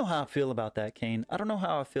 So I don't know how I feel about that, Kane. I don't know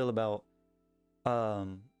how I feel about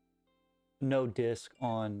no disc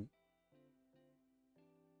on.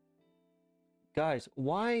 Guys,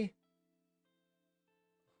 why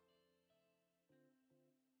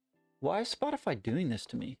is Spotify doing this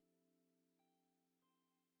to me?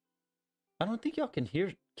 I don't think y'all can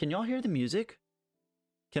hear. Can y'all hear the music?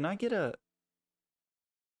 Can I get a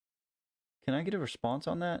response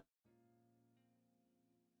on that?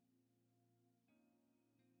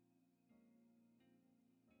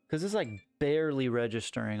 Because it's like barely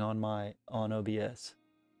registering on OBS.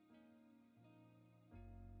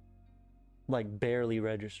 Like barely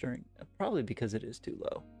registering. Probably because it is too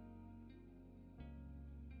low.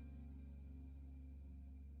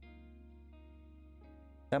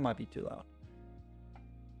 That might be too loud.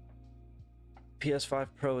 PS5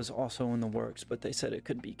 Pro is also in the works, but they said it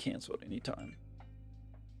could be canceled anytime.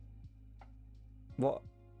 What?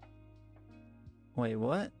 Wait,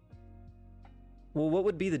 what? Well, what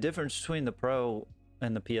would be the difference between the Pro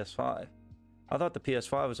and the PS5? I thought the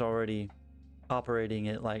PS5 was already operating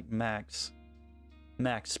at like max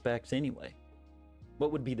specs anyway.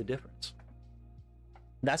 What would be the difference?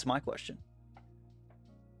 That's my question.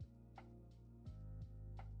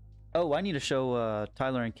 Oh, I need to show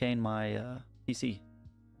Tyler and Kane my PC.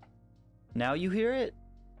 Now you hear it?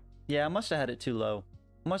 Yeah, I must have had it too low.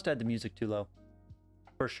 I must have had the music too low.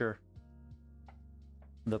 For sure.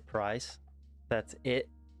 The price. That's it.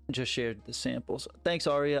 Just shared the samples. Thanks,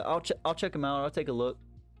 Aria. I'll check them out. I'll take a look.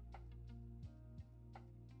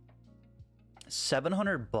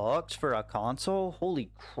 $700 for a console? Holy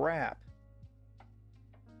crap.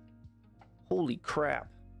 Holy crap.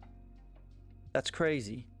 That's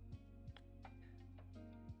crazy.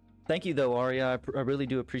 Thank you though, Aria. I really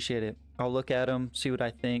do appreciate it. I'll look at them, see what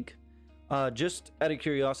I think. Just out of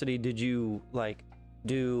curiosity, did you like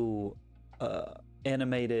do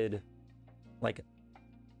animated like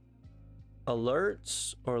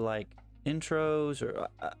alerts or like intros, or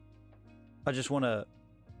I just want to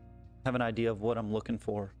have an idea of what I'm looking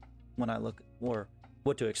for when I look, or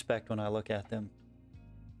what to expect when I look at them.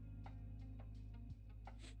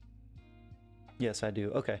 Yes, I do.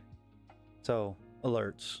 Okay. So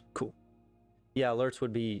alerts, cool. Yeah, alerts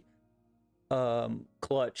would be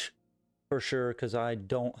clutch for sure, because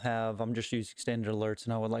I'm just using standard alerts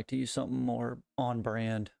and I would like to use something more on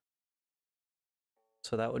brand.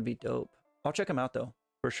 So that would be dope. I'll check them out though,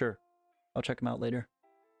 for sure. I'll check them out later.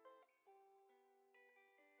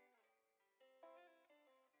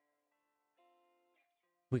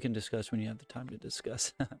 We can discuss when you have the time to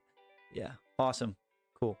discuss. Yeah, awesome.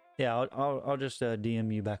 Cool. Yeah, I'll just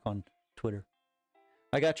DM you back on Twitter.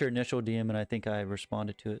 I got your initial DM and I think I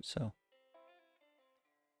responded to it, so.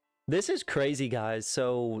 This is crazy, guys.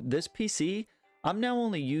 So this PC, I'm now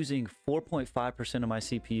only using 4.5% of my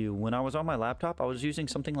CPU. When I was on my laptop, I was using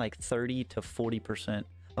something like 30 to 40%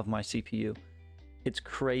 of my CPU. It's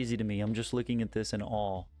crazy to me. I'm just looking at this in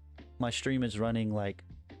awe. My stream is running like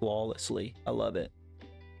flawlessly. I love it.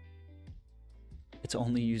 It's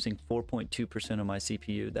only using 4.2% of my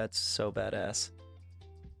CPU. That's so badass.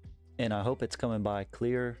 And I hope it's coming by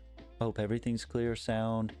clear. I hope everything's clear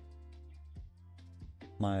sound.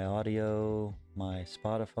 My audio, my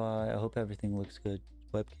Spotify. I hope everything looks good.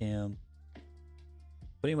 Webcam.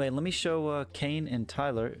 But anyway, let me show Kane and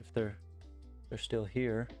Tyler if they're still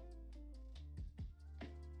here.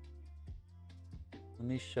 Let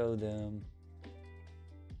me show them.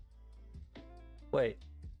 Wait.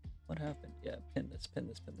 What happened? Yeah, pin this.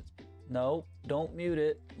 No, don't mute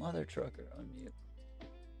it. Mother trucker, unmute.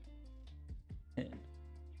 Pin.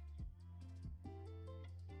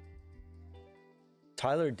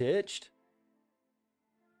 Tyler ditched?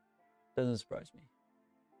 Doesn't surprise me.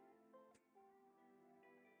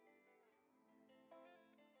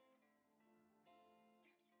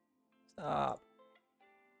 Stop.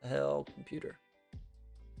 The hell, computer.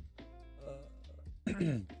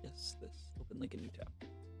 Yes, this. Open link in new tab.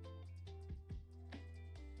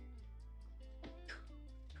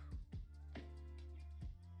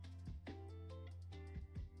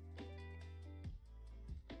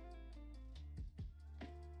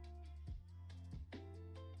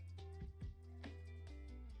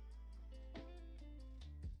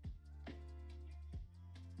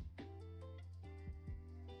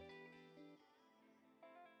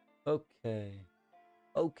 Okay.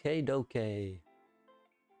 Okay, dokey.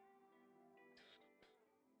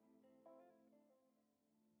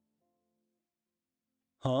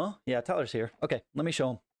 Huh? Yeah, Tyler's here. Okay, let me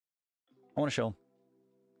show him. I want to show him.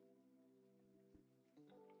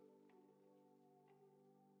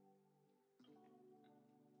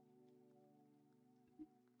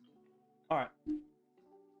 All right.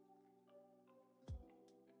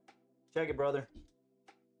 Check it, brother.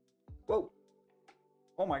 Whoa.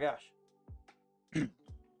 Oh my gosh.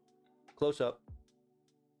 Close up.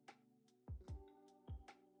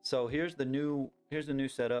 So here's the new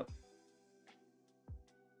setup.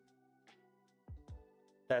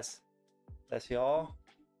 That's y'all.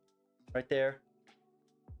 Right there.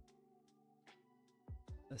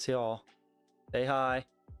 That's y'all. Say hi.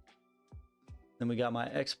 Then we got my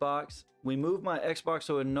Xbox. We moved my Xbox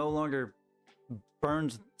so it no longer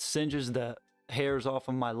singes the hairs off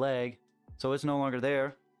of my leg. So it's no longer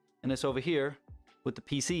there. And it's over here with the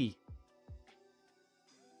PC.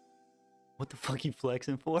 What the fuck you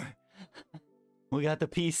flexing for? We got the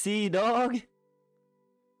PC, dog.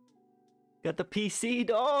 Got the PC,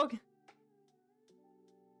 dog.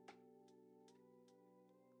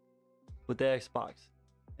 With the Xbox.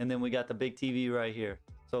 And then we got the big TV right here.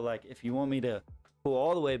 So like if you want me to pull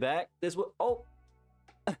all the way back, this would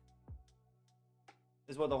this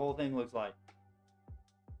is what the whole thing looks like.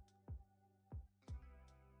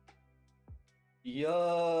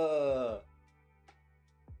 Yeah.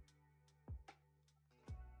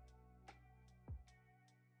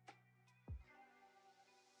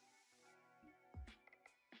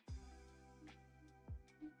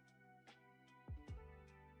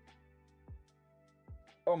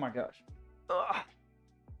 Oh my gosh. Ugh.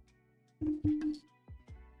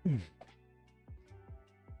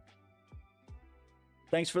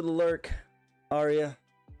 Thanks for the lurk, Arya.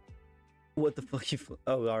 What the fuck you...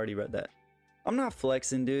 Oh, I already read that. I'm not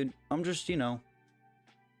flexing, dude. I'm just, you know...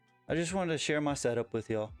 I just wanted to share my setup with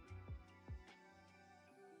y'all.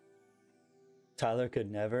 Tyler could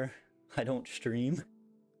never. I don't stream.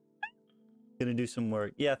 Gonna do some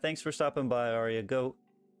work. Yeah, thanks for stopping by, Arya. Go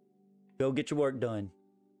get your work done.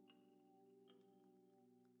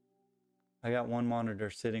 I got one monitor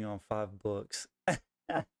sitting on 5 books.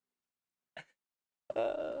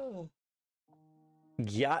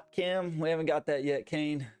 Yacht cam? We haven't got that yet,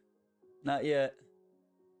 Kane. Not yet.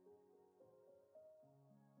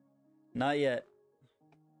 Not yet.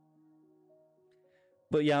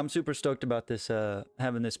 But yeah, I'm super stoked about this,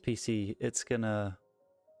 having this PC. It's gonna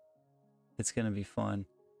be fun.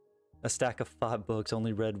 A stack of 5 books,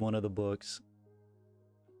 only read one of the books.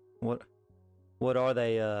 What are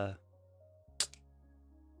they,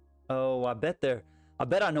 Oh, I bet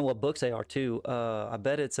I know what books they are too. I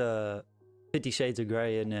bet it's 50 Shades of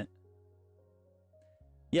Grey, isn't it?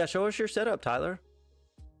 Yeah, show us your setup, Tyler.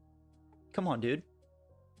 Come on, dude.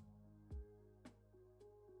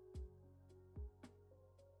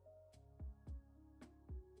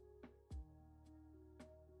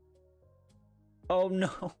 Oh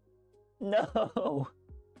no. No.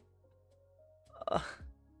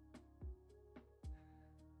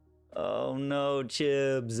 Oh no,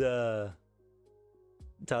 Chibs.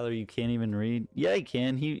 Tyler, you can't even read? Yeah, he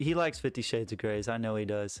can. He likes 50 Shades of Greys. I know he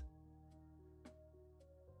does.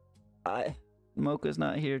 Mocha's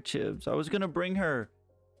not here, Chibs. I was gonna bring her,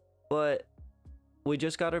 but we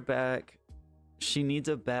just got her back. She needs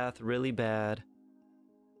a bath really bad.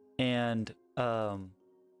 And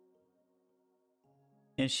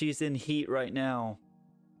she's in heat right now.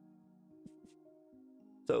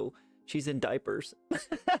 So she's in diapers.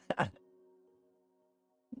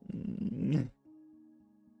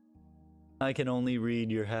 I can only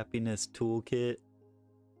read your happiness toolkit.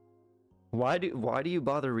 Why do you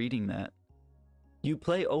bother reading that? You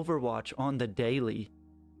play Overwatch on the daily.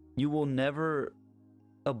 You will never...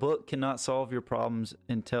 A book cannot solve your problems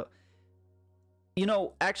until... You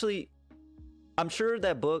know, actually, I'm sure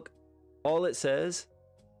that book, all it says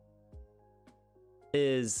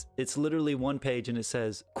is it's literally 1 page and it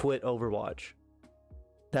says, quit Overwatch.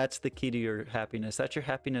 That's the key to your happiness. That's your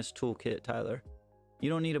happiness toolkit, Tyler. You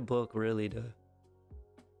don't need a book, really, to...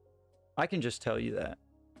 I can just tell you that.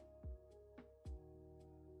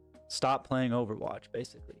 Stop playing Overwatch,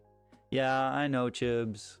 basically. Yeah, I know,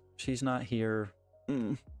 Chibs. She's not here.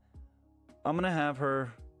 I'm gonna have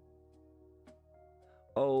her...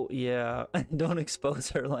 Oh, yeah. Don't expose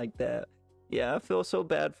her like that. Yeah, I feel so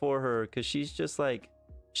bad for her, because she's just like...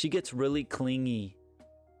 She gets really clingy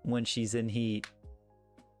when she's in heat.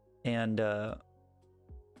 And,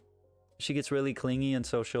 she gets really clingy, and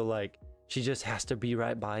so she'll, like... She just has to be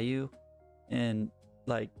right by you. And,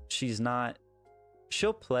 like, she's not...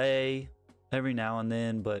 She'll play every now and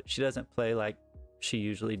then, but she doesn't play like she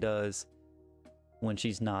usually does when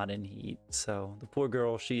she's not in heat. So the poor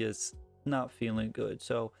girl, she is not feeling good.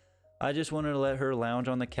 So I just wanted to let her lounge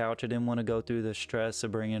on the couch. I didn't want to go through the stress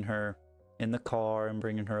of bringing her in the car and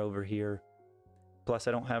bringing her over here. Plus,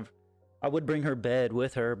 I would bring her bed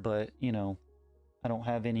with her, but, you know, I don't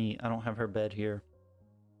have her bed here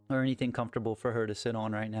or anything comfortable for her to sit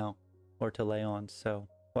on right now or to lay on. So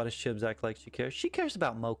why does Chibs act like she cares? She cares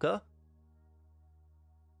about Mocha.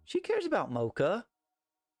 She cares about Mocha.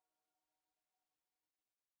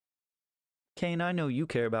 Kane, I know you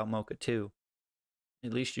care about Mocha too.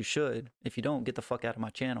 At least you should. If you don't, get the fuck out of my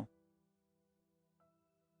channel.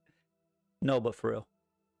 No, but for real.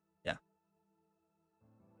 Yeah.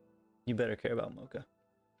 You better care about Mocha.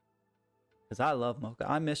 Because I love Mocha.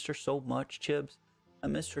 I missed her so much, Chibs. I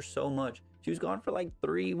missed her so much. She was gone for like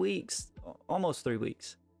 3 weeks. Almost 3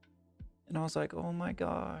 weeks. And I was like, oh my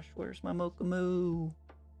gosh, where's my Mocha Moo?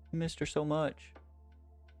 I missed her so much.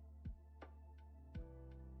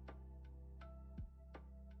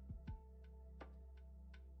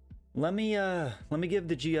 Let me give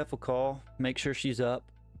the GF a call. Make sure she's up.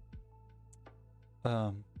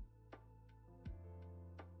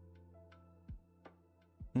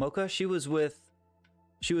 Mocha, she was with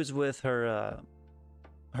her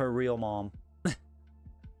real mom.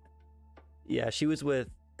 Yeah, she was with,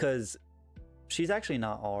 because she's actually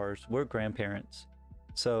not ours. We're grandparents.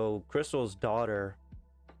 So Crystal's daughter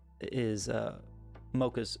is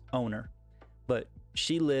Mocha's owner, but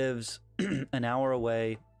she lives an hour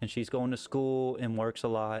away, and she's going to school and works a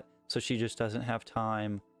lot, so she just doesn't have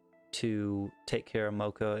time to take care of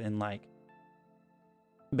Mocha and, like,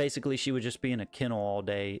 basically she would just be in a kennel all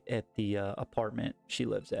day at the apartment she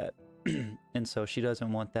lives at. And so she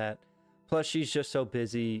doesn't want that. Plus, she's just so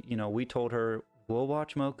busy. You know, we told her, we'll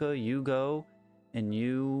watch Mocha. You go and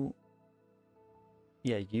you...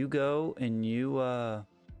 Yeah, you go and you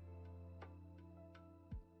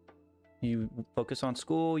focus on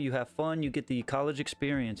school, you have fun, you get the college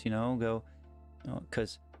experience, you know, go...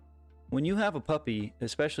 Because when you have a puppy,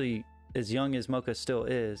 especially as young as Mocha still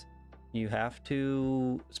is, you have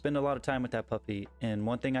to spend a lot of time with that puppy. And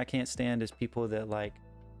one thing I can't stand is people that, like,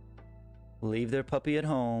 leave their puppy at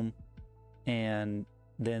home and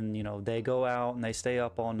then, you know, they go out and they stay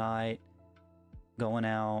up all night going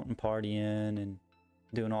out and partying and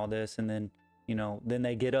doing all this, and then, you know, then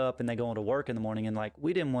they get up and they go into work in the morning, and like,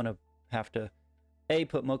 we didn't want to have to A,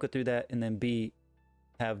 put Mocha through that, and then B,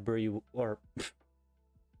 have Bree or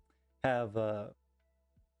have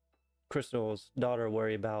Crystal's daughter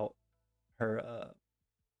worry about her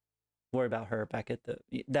back at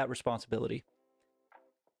that responsibility.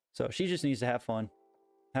 So she just needs to have fun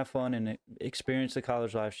and experience the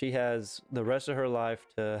college life. She has the rest of her life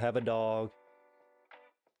to have a dog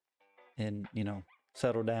and, you know,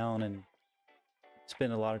 settle down and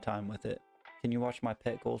spend a lot of time with it. Can you watch my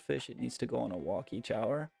pet goldfish? It needs to go on a walk each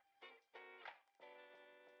hour.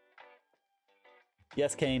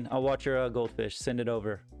 Yes, Kane, I'll watch your goldfish. Send it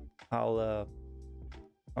over. I'll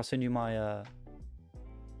send you my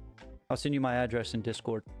address in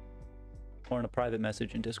Discord or in a private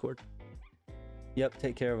message in Discord. Yep,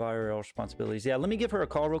 take care of IRL responsibilities. Yeah, let me give her a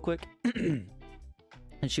call real quick.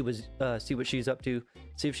 And she was see what she's up to,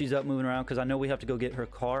 see if she's up moving around, because I know we have to go get her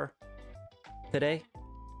car today,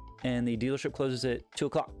 and the dealership closes at 2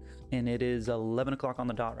 o'clock, and it is 11 o'clock on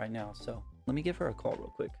the dot right now. So let me give her a call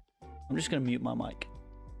real quick. I'm just gonna mute my mic.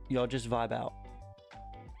 Y'all just vibe out.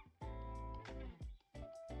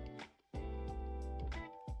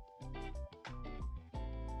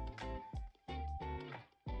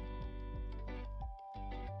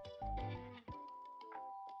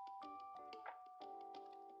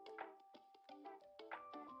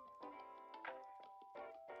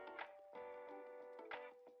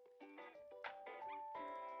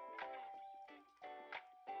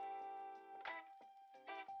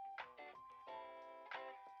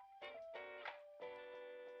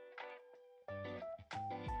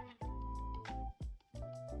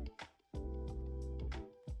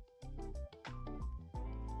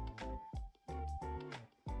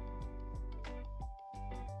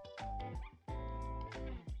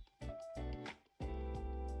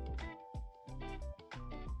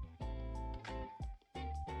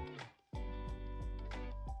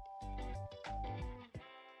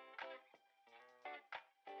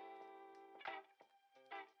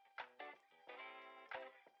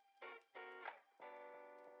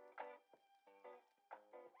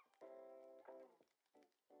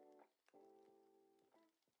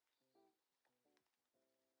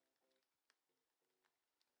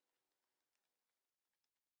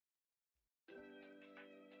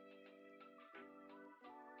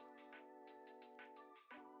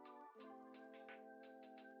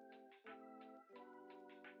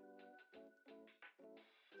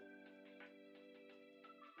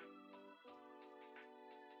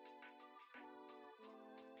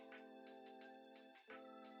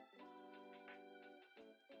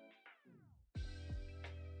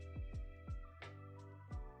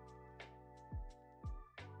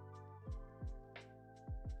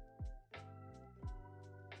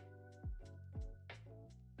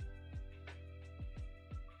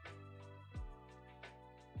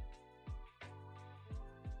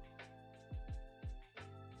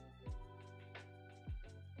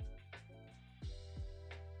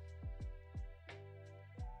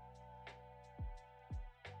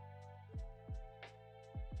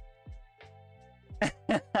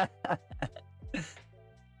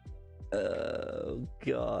 Oh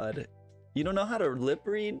God, you don't know how to lip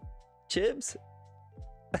read, Chibs?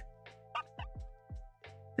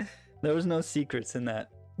 There was no secrets in that.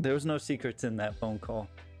 There was no secrets in that phone call.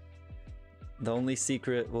 The only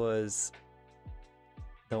secret was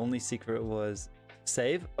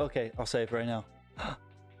save. Okay, I'll save right now.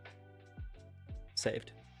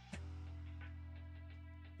 Saved.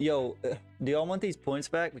 Yo, do y'all want these points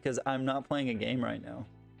back? Because I'm not playing a game right now.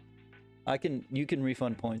 You can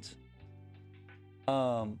refund points.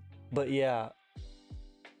 But yeah,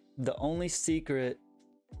 the only secret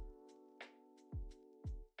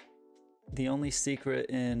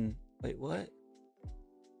in, wait, what?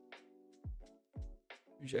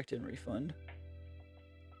 Reject and refund.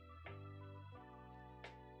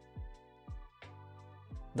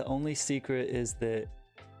 The only secret is that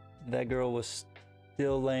girl was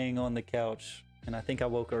still laying on the couch, and I think I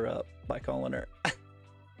woke her up by calling her.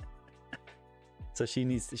 So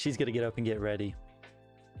she's gonna get up and get ready.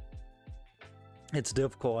 It's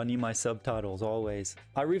difficult. I need my subtitles always.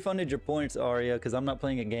 I refunded your points, Aria, because I'm not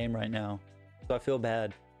playing a game right now, so I feel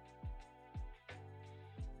bad.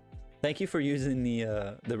 Thank you for using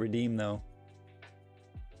the redeem though.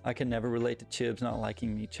 I can never relate to Chibs not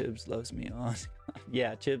liking me. Chibs loves me. Oh,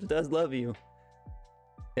 yeah, Chibs does love you.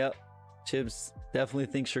 Yep, Chibs definitely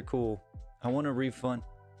thinks you're cool. I want to refund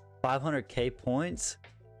 500k points.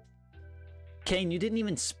 Kane, you didn't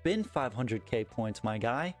even spend 500k points, my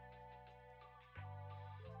guy.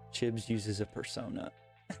 Chibs uses a persona.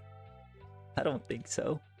 I don't think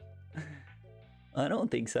so. I don't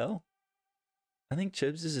think so. I think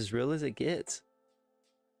Chibs is as real as it gets.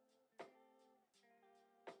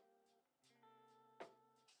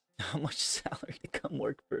 How much salary to come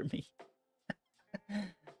work for me?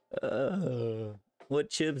 What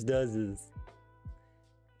Chibs does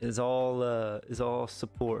is all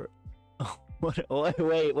support. What?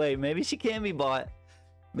 Wait. Maybe she can be bought.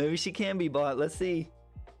 Maybe she can be bought. Let's see.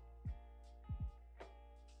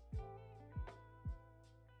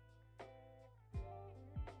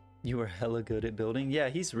 You were hella good at building. Yeah,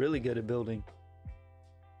 he's really good at building.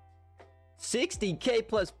 60k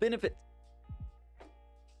plus benefits.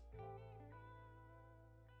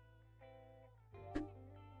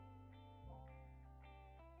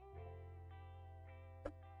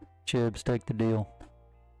 Chibs, take the deal.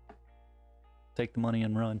 Take the money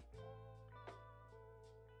and run.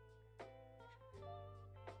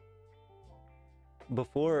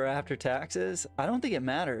 Before or after taxes? I don't think it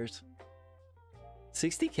matters.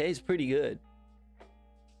 60k is pretty good.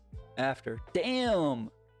 After. Damn!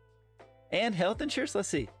 And health insurance? Let's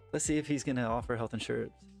see. Let's see if he's gonna offer health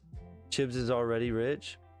insurance. Chibs is already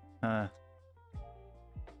rich. 5%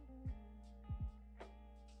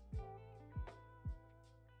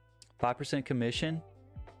 commission.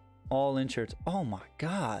 All insurance. Oh my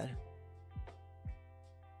god.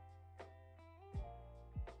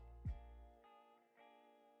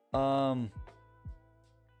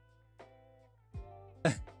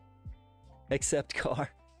 Accept car.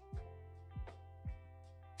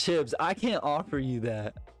 Chibs, I can't offer you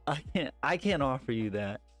that. I can't offer you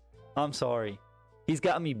that. I'm sorry. He's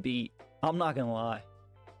got me beat. I'm not gonna lie.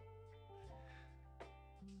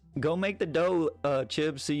 Go make the dough,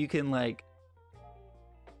 Chibs, so you can like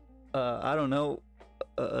I don't know,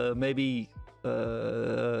 maybe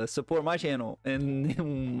support my channel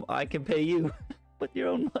and I can pay you with your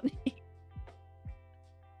own money.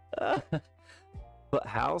 But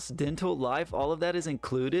house, dental, life, all of that is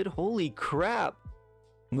included? Holy crap.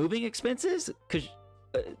 Moving expenses? Cause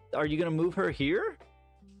are you gonna move her here?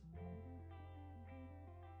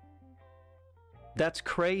 That's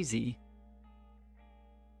crazy.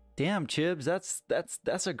 Damn, Chibs,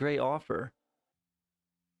 that's a great offer.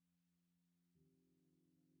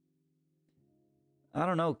 I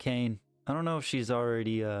don't know, Kane. I don't know if she's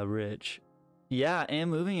already rich. Yeah, and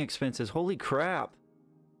moving expenses. Holy crap.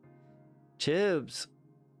 Chibs.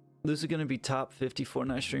 This is gonna be top 50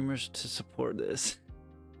 Fortnite streamers to support this.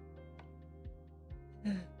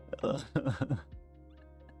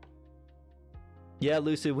 Yeah,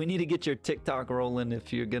 Lucy, we need to get your TikTok rolling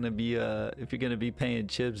if you're gonna be paying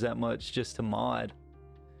Chibs that much just to mod.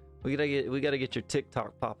 We gotta get your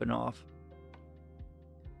TikTok popping off.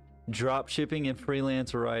 Drop shipping and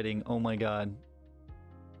freelance writing. Oh my god.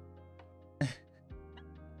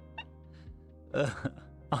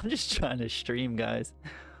 I'm just trying to stream, guys.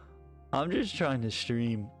 I'm just trying to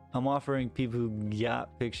stream. I'm offering people who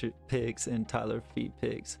got picture pics and Tyler feet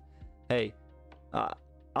pics. Hey,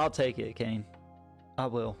 I'll take it, Kane. I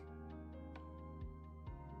will.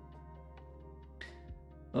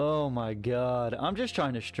 Oh my god. I'm just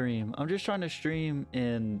trying to stream. I'm just trying to stream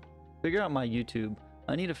and figure out my YouTube.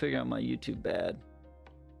 I need to figure out my YouTube bad.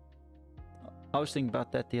 I was thinking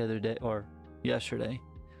about that the other day, or yesterday.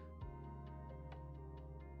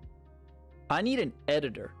 I need an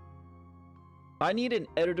editor. I need an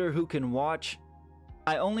editor who can watch.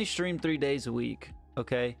 I only stream 3 days a week,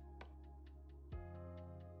 okay?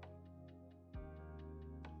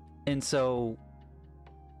 And so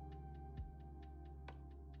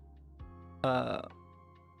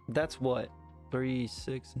that's what, 3,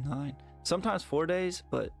 6, 9, sometimes 4 days,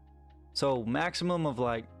 but so maximum of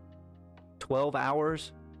like 12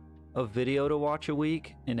 hours of video to watch a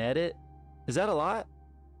week and edit. Is that a lot?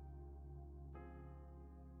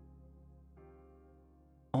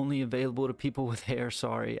 Only available to people with hair.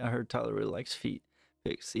 Sorry, I heard Tyler really likes feet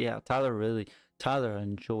pics. Yeah, Tyler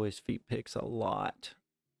enjoys feet pics a lot.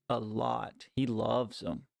 A lot. He loves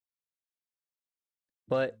them.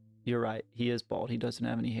 But you're right. He is bald. He doesn't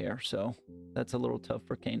have any hair. So that's a little tough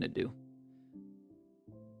for Kane to do.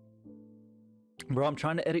 Bro, I'm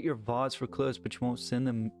trying to edit your VODs for clips, but you won't send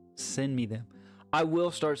me them. I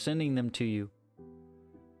will start sending them to you.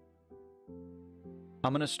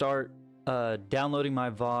 I'm going to start downloading my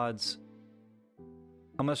VODs.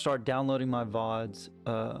 I'm going to start downloading my VODs.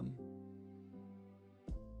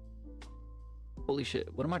 Holy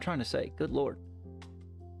shit. What am I trying to say? Good Lord.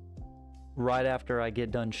 Right after I get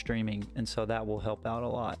done streaming. And so that will help out a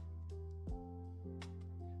lot.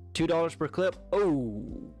 $2 per clip.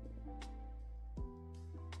 Oh.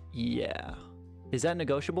 Yeah. Is that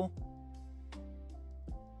negotiable?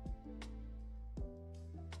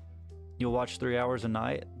 You'll watch 3 hours a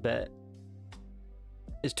night? Bet.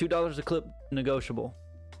 Is $2 a clip negotiable?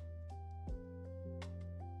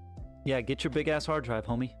 Yeah, get your big ass hard drive,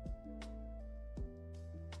 homie.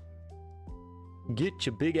 Get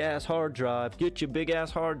your big ass hard drive. Get your big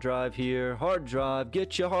ass hard drive here. Hard drive.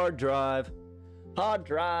 Get your hard drive. Hard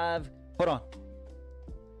drive. Hold on.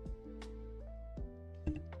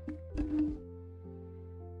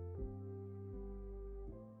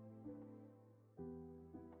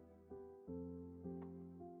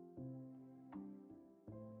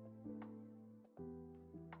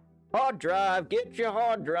 Hard drive, get your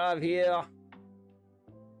hard drive here.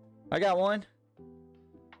 I got one.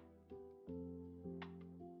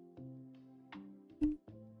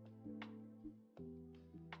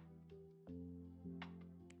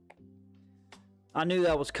 I knew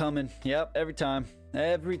that was coming. Yep, every time.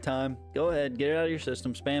 Every time. Go ahead, get it out of your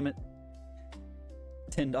system, spam it.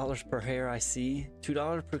 $10 per hair, I see.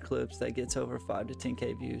 $2 per clips, that gets over 5 to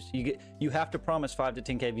 10k views. You have to promise 5 to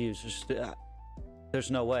 10k views.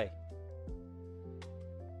 There's no way.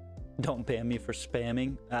 Don't ban me for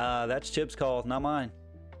spamming. That's Chip's call, not mine.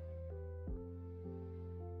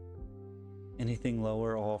 Anything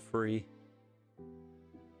lower, all free.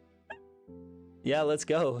 Yeah, let's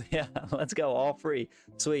go. Yeah, let's go. All free.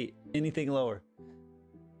 Sweet. Anything lower.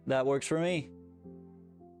 That works for me.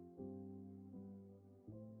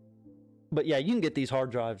 But yeah, you can get these hard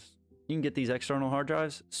drives. You can get these external hard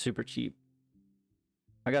drives super cheap.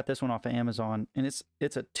 I got this one off of Amazon, and it's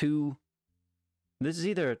a 2. This is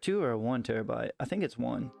either a 2 or a 1 terabyte. I think it's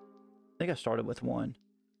 1. I think I started with 1.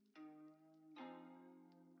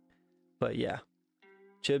 But yeah.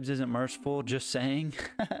 Chibs isn't merciful, just saying.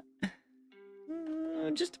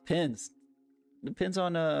 It just depends. Depends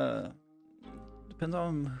on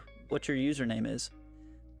what your username is.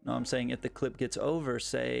 No, I'm saying if the clip gets over,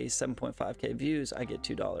 say, 7.5k views, I get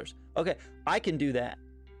 $2. Okay, I can do that.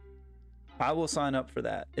 I will sign up for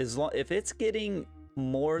that. If it's getting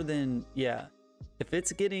more than, yeah. If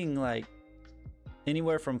it's getting like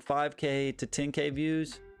anywhere from 5k to 10k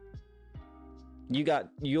views,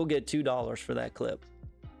 you'll get $2 for that clip.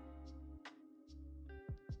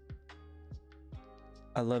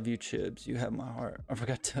 I love you, Chibs. You have my heart. I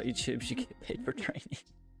forgot to tell you, Chibs, you get paid for training.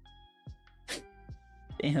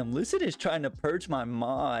 Damn, Lucid is trying to purge my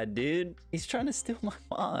mod, dude. He's trying to steal my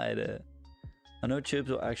mod. I know Chibs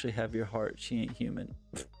will actually have your heart. She ain't human.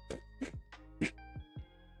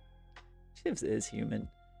 Chibs is human.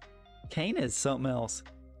 Kane is something else.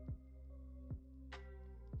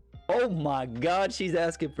 Oh my god, she's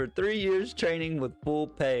asking for 3 years training with full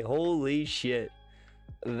pay. Holy shit.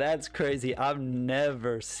 That's crazy. I've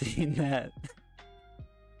never seen that.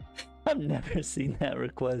 I've never seen that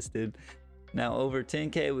requested. Now, over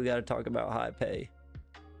 10k, we got to talk about high pay.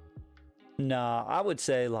 Nah, I would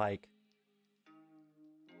say like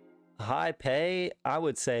high pay, I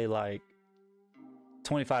would say like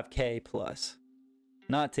 25k plus,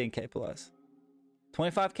 not 10k plus.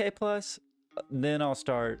 25k plus, then I'll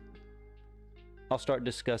start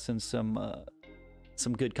discussing some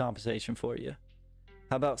good compensation for you.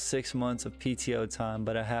 How about 6 months of PTO time,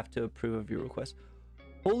 but I have to approve of your request.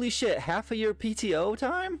 Holy shit, half of your PTO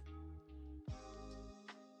time?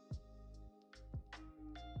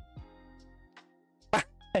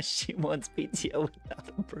 She wants PTO without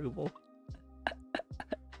approval.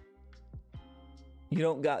 You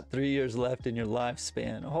don't got 3 years left in your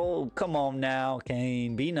lifespan. Oh, come on now,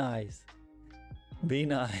 Kane. Be nice. Be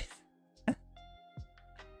nice.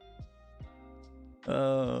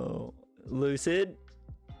 Oh, Lucid.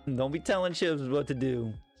 Don't be telling Chibs what to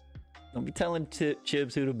do. Don't be telling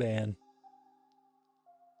Chibs who to ban.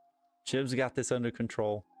 Chibs got this under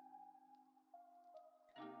control.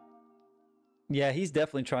 Yeah, he's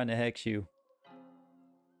definitely trying to hex you.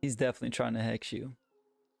 He's definitely trying to hex you.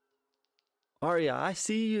 Arya, I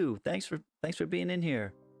see you. Thanks for being in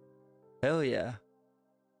here. Hell yeah.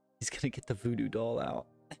 He's gonna get the voodoo doll out.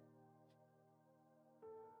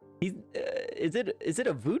 is it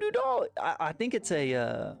a voodoo doll? I think it's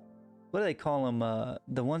a what do they call them?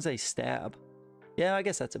 The ones they stab. Yeah, I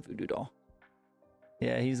guess that's a voodoo doll.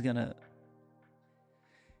 Yeah, he's gonna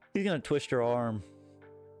twist her arm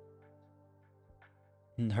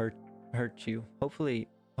and hurt you. Hopefully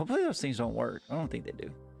those things don't work. I don't think they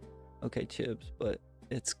do. Okay, Chibs, but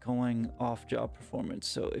it's going off job performance.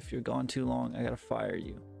 So if you're gone too long, I gotta fire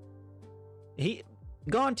you. He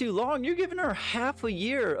gone too long? You're giving her half a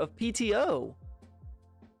year of PTO.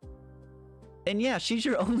 And yeah, she's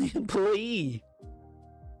your only employee.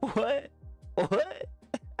 What? What?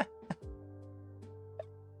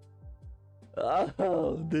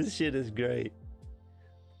 Oh, this shit is great.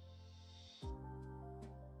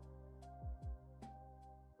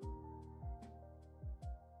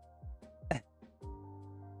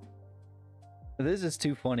 This is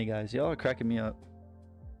too funny, guys. Y'all are cracking me up.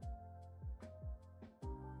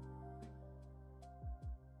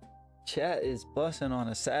 Chat is bussing on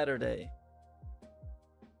a Saturday.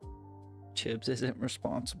 Chibs isn't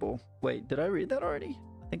responsible. Wait, did I read that already?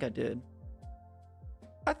 I think I did.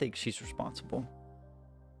 I think she's responsible.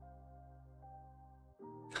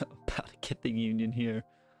 About to get the union here.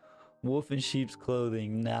 Wolf in sheep's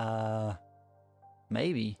clothing. Nah.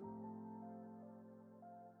 Maybe.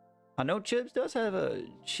 I know Chibs does have a...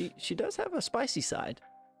 She does have a spicy side.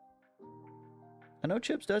 I know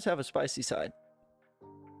Chibs does have a spicy side.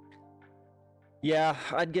 Yeah,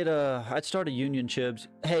 I'd start a union, Chibs.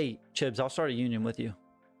 Hey, Chibs, I'll start a union with you.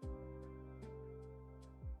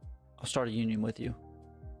 I'll start a union with you.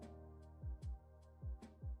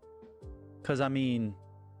 Because, I mean...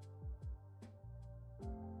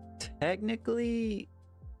 Technically...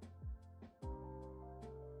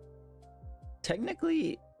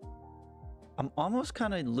 I'm almost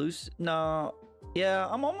kind of loose. No, yeah,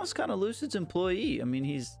 I'm almost kind of Lucid's employee. I mean,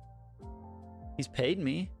 he's paid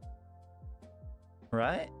me,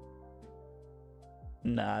 right?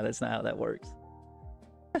 Nah, that's not how that works.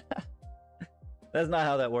 That's not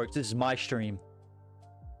how that works. This is my stream.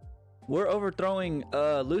 We're overthrowing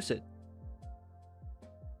Lucid.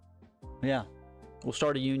 Yeah, we'll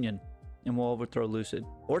start a union and we'll overthrow Lucid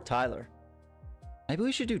or Tyler. Maybe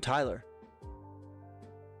we should do Tyler.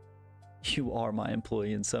 You are my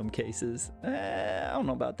employee in some cases. I don't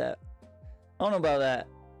know about that. I don't know about that.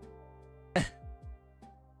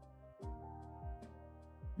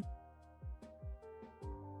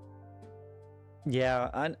 Yeah,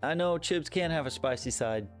 I know Chibs can have a spicy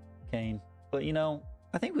side, Kane. But you know,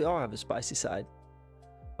 I think we all have a spicy side.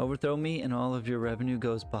 Overthrow me and all of your revenue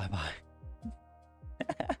goes bye-bye.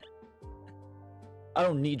 I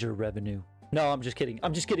don't need your revenue. No, I'm just kidding.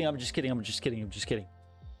 I'm just kidding. I'm just kidding. I'm just kidding. I'm just kidding.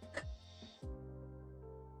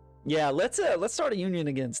 Yeah, let's start a union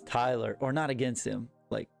against Tyler, or not against him.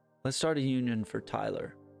 Like, let's start a union for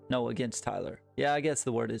Tyler. No, against Tyler. Yeah, I guess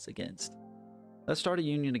the word is against. Let's start a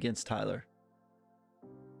union against Tyler.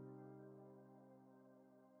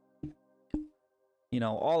 You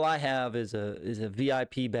know, all I have is a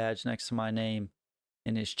VIP badge next to my name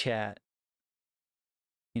in his chat.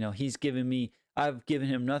 You know, he's given me, I've given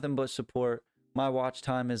him nothing but support. My watch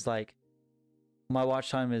time is like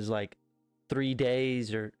 3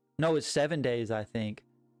 days, or no, it's 7 days, I think.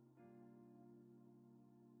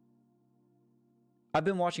 I've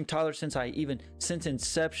been watching Tyler since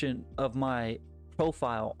inception of my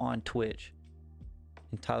profile on Twitch.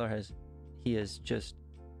 And Tyler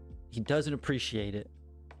he doesn't appreciate it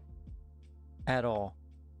at all.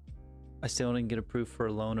 I still didn't get approved for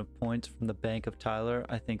a loan of points from the bank of Tyler.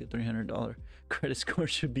 I think a $300 credit score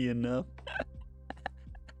should be enough.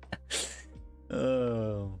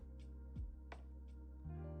 Oh.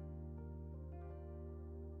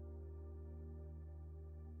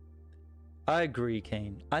 I agree,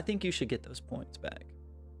 Kane. I think you should get those points back.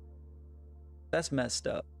 That's messed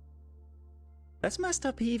up. That's messed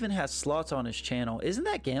up. He even has slots on his channel. Isn't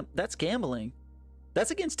that that's gambling? That's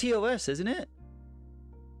against TOS, isn't it?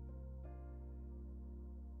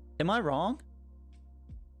 Am I wrong?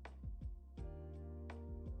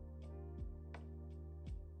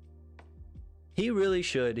 He really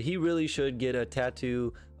should. He really should get a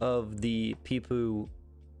tattoo of the Peepoo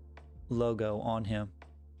logo on him.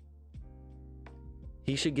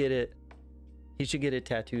 He should get it. He should get it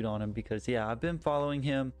tattooed on him, because yeah, I've been following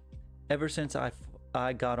him ever since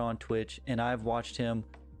I got on Twitch, and I've watched him.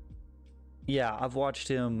 Yeah, I've watched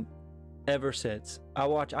him ever since.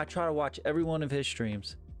 I try to watch every one of his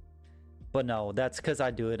streams. But no, that's because I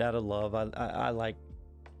do it out of love. I like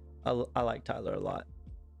Tyler a lot.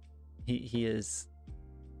 He's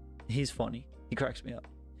funny. He cracks me up.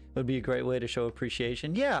 It would be a great way to show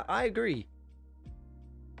appreciation. Yeah, I agree.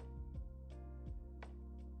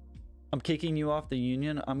 I'm kicking you off the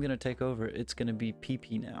union. I'm gonna take over. It's gonna be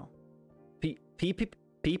PP now. PP?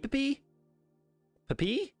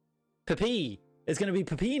 It's gonna be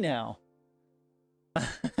PP now.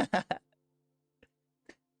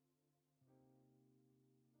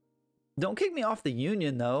 Don't kick me off the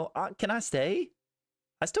union though. Can I stay?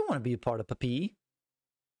 I still want to be a part of PP.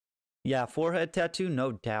 Yeah, forehead tattoo,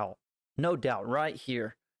 no doubt. No doubt, right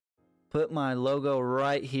here. Put my logo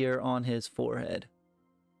right here on his forehead.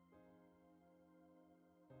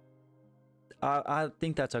 I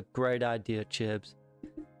think that's a great idea, Chibs.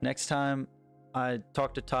 Next time I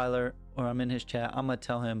talk to Tyler or I'm in his chat, I'm going to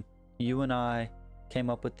tell him you and I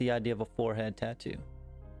came up with the idea of a forehead tattoo.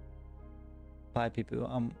 Bye, people.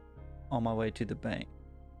 I'm on my way to the bank.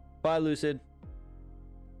 Bye, Lucid.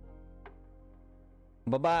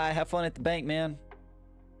 Bye-bye. Have fun at the bank, man.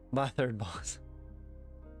 Bye, third boss.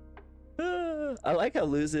 I like how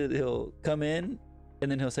Lucid, he'll come in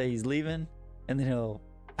and then he'll say he's leaving and then he'll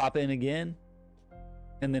pop in again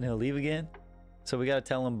and then he'll leave again. So we gotta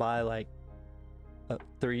tell him bye like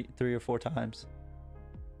three or four times.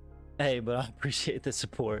 Hey, but I appreciate the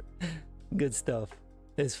support. Good stuff.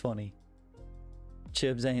 It's funny.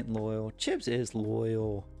 Chibs ain't loyal. Chibs is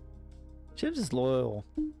loyal. Chibs is loyal.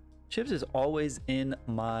 Chibs is always in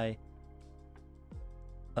my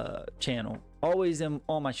channel. Always in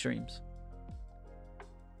all my streams.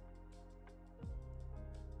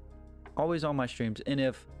 Always on my streams. And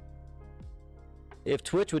if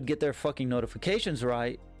Twitch would get their fucking notifications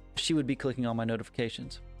right, she would be clicking on my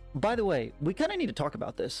notifications. By the way, we kind of need to talk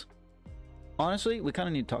about this. Honestly, we kind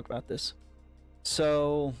of need to talk about this.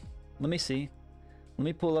 So, let me see. Let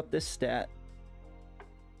me pull up this stat.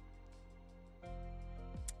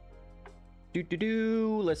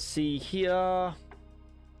 Let's see here.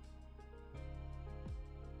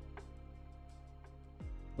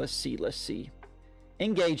 Let's see.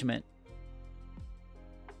 Engagement.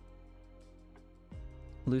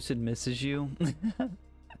 Lucid misses you.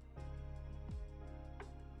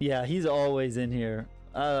 Yeah, he's always in here.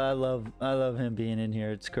 I love him being in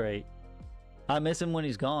here. It's great. I miss him when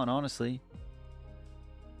he's gone, honestly.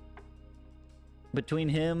 Between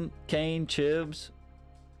him, Kane, Chibs,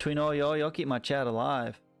 between all y'all keep my chat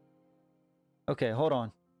alive. Okay, hold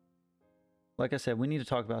on. Like I said, we need to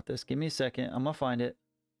talk about this. Give me a second. I'm gonna find it.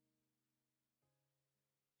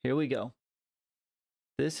 Here we go.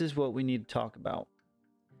 This is what we need to talk about.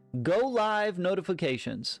 Go live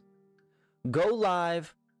notifications. Go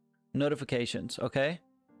live notifications, okay?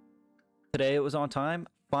 Today it was on time.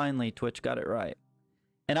 Finally, Twitch got it right.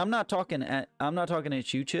 And I'm not talking at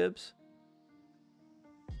you, Chibs.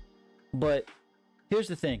 But here's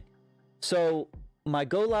the thing. So my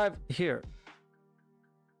go live here.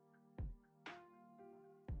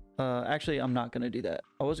 Actually, I'm not gonna do that.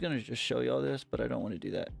 I was gonna just show y'all this, but I don't want to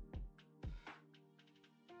do that.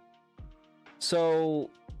 So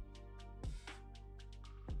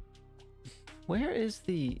where is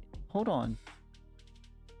the, hold on.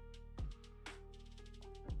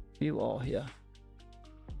 View all here.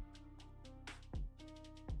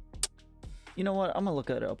 You know what? I'm gonna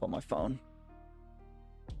look it up on my phone.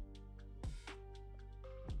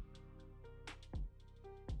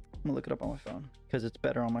 I'm gonna look it up on my phone because it's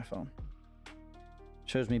better on my phone.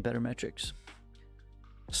 Shows me better metrics.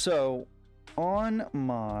 So on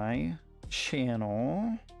my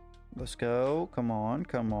channel, let's go. Come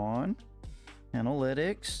on.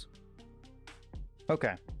 Analytics.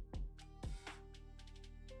 Okay.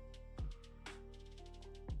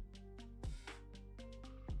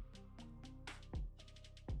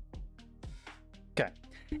 Okay.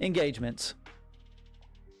 Engagements.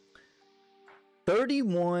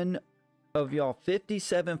 31 of y'all,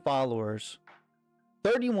 57 followers.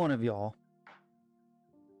 31 of y'all,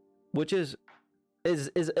 which is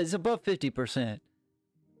above 50%.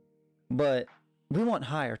 But we want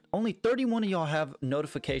higher. Only 31 of y'all have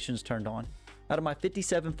notifications turned on out of my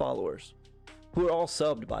 57 followers, who are all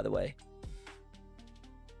subbed, by the way.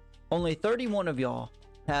 Only 31 of y'all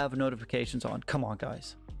have notifications on. Come on,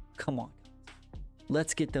 guys. Come on.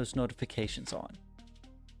 Let's get those notifications on.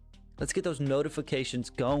 Let's get those notifications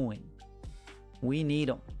going. We need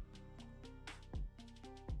them.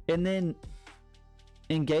 And then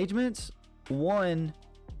engagements, one.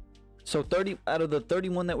 So 30 out of the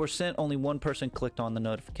 31 that were sent, only one person clicked on the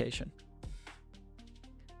notification.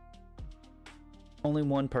 Only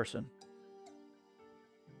one person.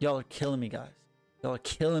 Y'all are killing me, guys. Y'all are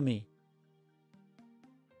killing me.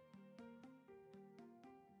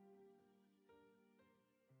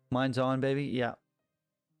 Mine's on, baby. Yeah.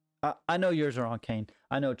 I know yours are on, Kane.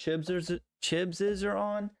 I know Chibs's are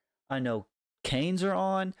on. I know Kane's are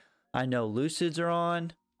on. I know Lucid's are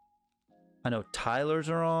on. I know Tyler's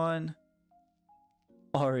are on.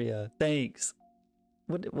 Aria, thanks.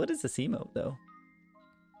 What is this emote though?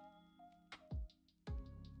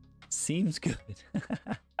 Seems good.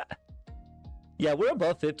 Yeah, we're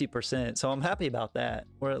above 50%, so I'm happy about that.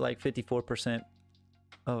 We're at like 54%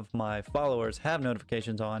 of my followers have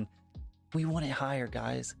notifications on. We want it higher,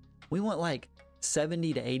 guys. We want like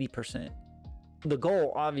 70 to 80%. The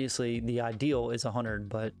goal, obviously, the ideal is 100,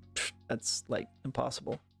 but that's like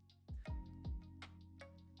impossible.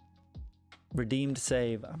 Redeemed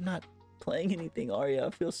save. I'm not playing anything, Arya. I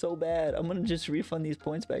feel so bad. I'm gonna just refund these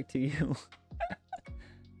points back to you.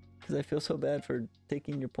 Because I feel so bad for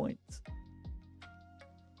taking your points.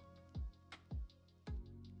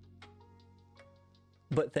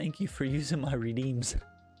 But thank you for using my redeems.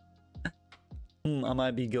 I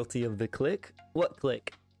might be guilty of the click. What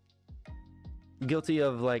click? Guilty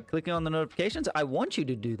of like clicking on the notifications? I want you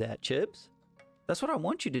to do that, Chips. That's what I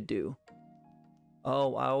want you to do.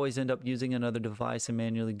 Oh, I always end up using another device and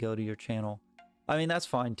manually go to your channel. I mean, that's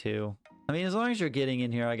fine too. I mean, as long as you're getting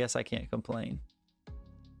in here, I guess I can't complain.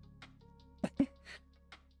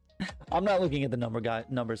 I'm not looking at the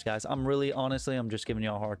numbers, guys. I'm really, honestly, I'm just giving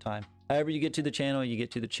y'all a hard time. However you get to the channel, you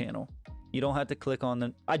get to the channel. You don't have to click on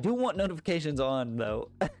them. I do want notifications on, though.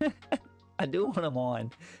 I do want them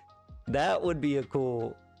on. That would be a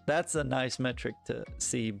cool... That's a nice metric to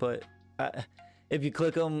see, but if you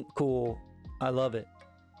click them, cool. I love it.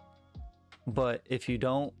 But if you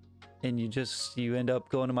don't, and you end up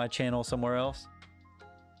going to my channel somewhere else,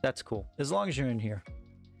 that's cool. As long as you're in here.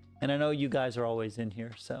 And I know you guys are always in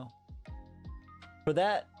here, so... For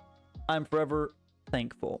that, I'm forever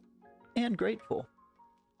thankful and grateful.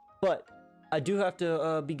 But I do have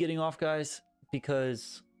to be getting off, guys,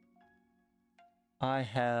 because I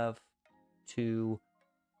have to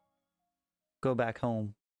go back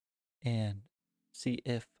home and see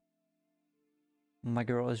if my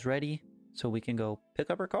girl is ready so we can go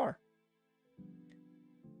pick up her car.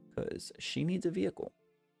 Because she needs a vehicle.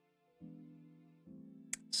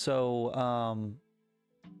 So,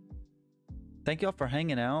 thank y'all for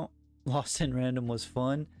hanging out. Lost in Random was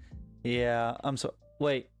fun. Yeah, I'm so...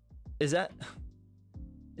 Wait, is that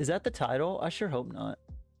the title? I sure hope not.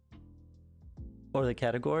 Or the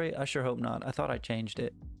category? I sure hope not. I thought I changed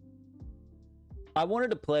it. I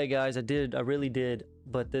wanted to play, guys. I really did.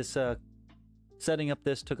 But this, setting up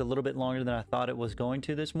this took a little bit longer than I thought it was going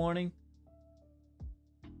to this morning.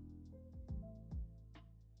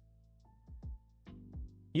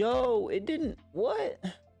 Yo, it didn't... What?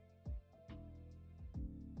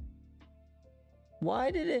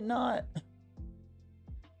 Why did it not?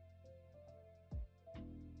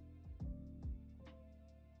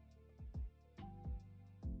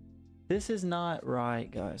 This is not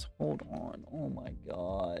right, guys. Hold on. Oh my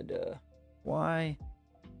god. Why?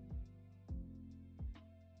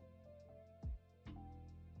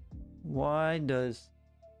 Why does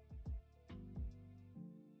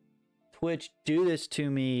Twitch do this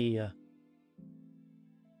to me?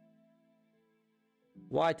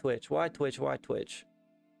 Why Twitch? Why Twitch? Why Twitch?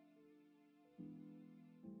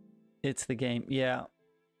 It's the game. Yeah.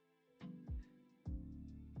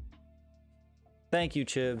 Thank you,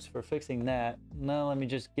 Chibs, for fixing that. Now let me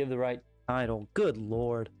just give the right title. Good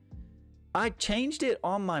lord. I changed it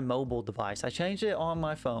on my mobile device. I changed it on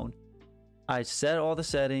my phone. I set all the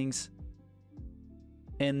settings.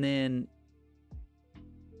 And then...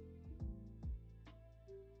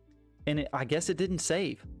 I guess it didn't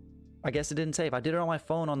save. I did it on my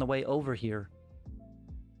phone on the way over here.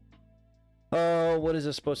 Oh, what is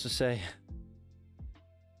it supposed to say?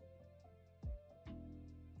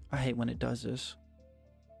 I hate when it does this.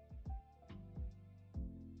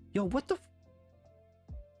 Yo, what the...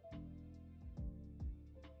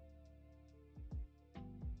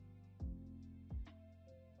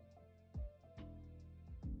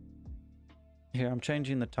 Here, I'm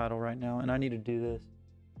changing the title right now, and I need to do this.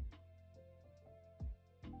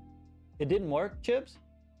 It didn't work, Chips?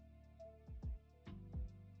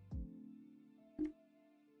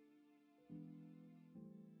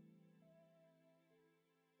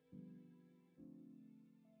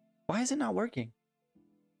 Why is it not working?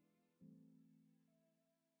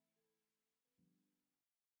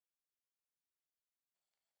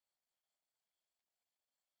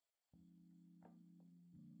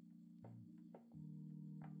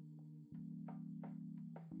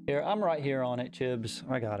 Here, I'm right here on it, Chibs.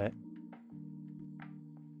 I got it.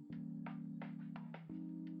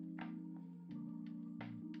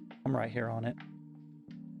 I'm right here on it.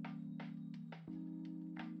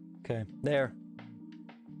 Okay, there.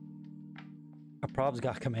 I probably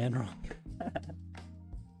got command wrong.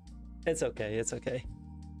 It's okay, it's okay.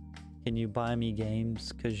 Can you buy me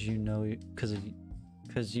games because you know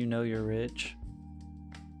you're rich?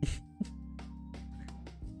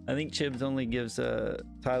 I think Chibs only gives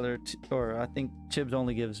Tyler, I think Chibs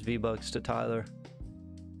only gives V-Bucks to Tyler.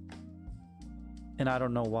 And I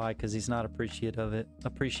don't know why, because he's not appreciative of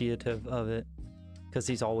it. Because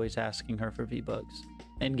he's always asking her for V-Bucks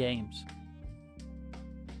and games.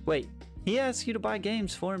 Wait, he asks you to buy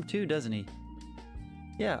games for him too, doesn't he?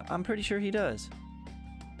 Yeah, I'm pretty sure he does.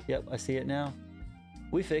 Yep, I see it now.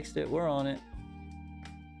 We fixed it. We're on it.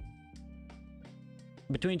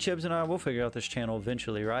 Between Chibs and I, we'll figure out this channel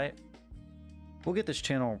eventually, right? We'll get this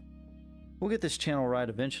channel right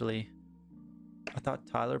eventually. I thought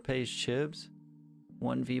Tyler pays Chibs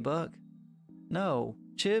 1 V-Buck. No,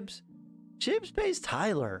 Chibs pays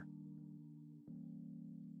Tyler.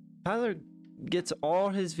 Tyler gets all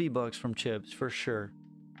his V-Bucks from Chibs for sure.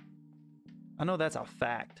 I know that's a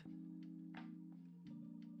fact.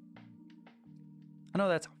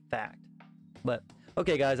 But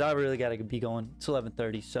okay, guys, I really gotta be going. It's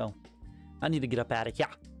 11:30, so I need to get up out of here.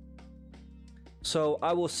 So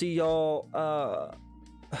I will see y'all.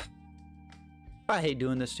 I hate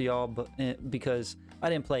doing this to y'all, but because I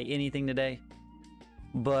didn't play anything today.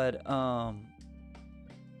 But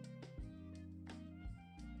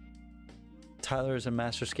Tyler is a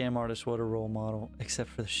master scam artist. What a role model, except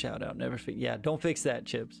for the shout out. Never fix. Yeah, don't fix that,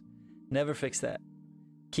 Chibs. Never fix that.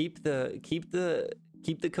 Keep the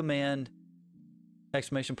command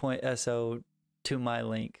 !SO to my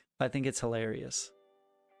link. I think it's hilarious.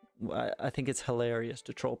 I think it's hilarious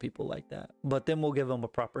to troll people like that. But then we'll give them a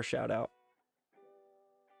proper shout out.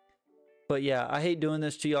 But yeah, I hate doing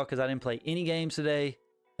this to y'all because I didn't play any games today.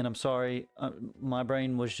 And I'm sorry. My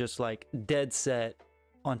brain was just like dead set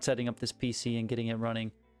on setting up this PC and getting it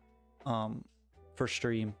running for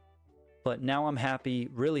stream. But now I'm happy,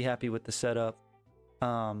 really happy with the setup.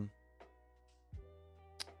 I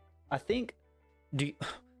think...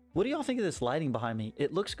 What do y'all think of this lighting behind me?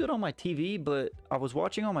 It looks good on my TV, but I was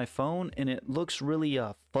watching on my phone and it looks really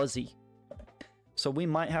fuzzy. So we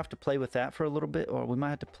might have to play with that for a little bit, or we might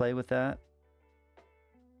have to play with that.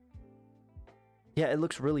 Yeah, it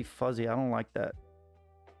looks really fuzzy. I don't like that.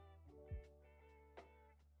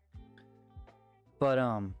 But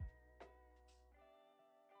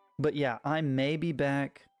yeah, I may be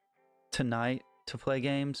back tonight to play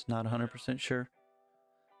games. Not 100% sure.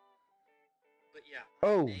 But yeah.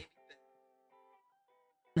 Oh.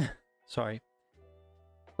 Sorry.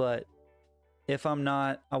 But if I'm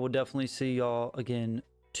not, I will definitely see y'all again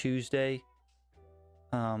Tuesday.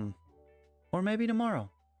 Or maybe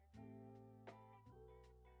tomorrow.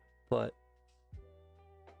 But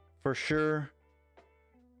for sure,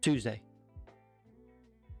 Tuesday.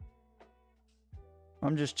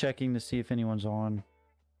 I'm just checking to see if anyone's on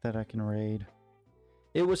that I can raid.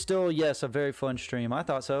 It was still, yes, a very fun stream. I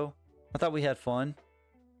thought so. I thought we had fun.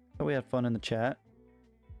 I thought we had fun in the chat.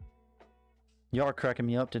 Y'all are cracking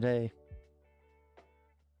me up today.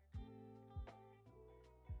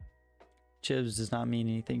 Chibs does not mean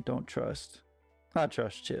anything. Don't trust. I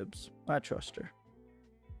trust Chibs. I trust her.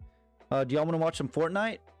 Do y'all want to watch some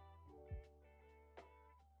Fortnite?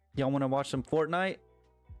 Y'all want to watch some Fortnite?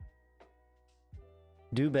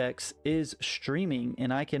 Dubex is streaming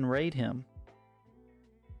and I can raid him.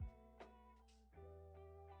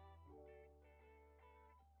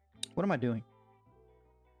 What am I doing?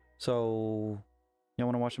 So, y'all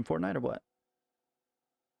want to watch some Fortnite or what?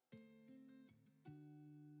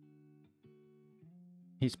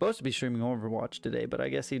 He's supposed to be streaming Overwatch today, but I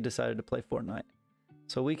guess he decided to play Fortnite.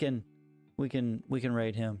 So we can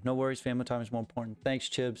raid him. No worries, family time is more important. Thanks,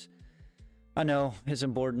 Chibs. I know it's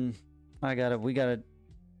important. We got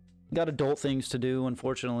adult things to do,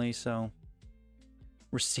 unfortunately, so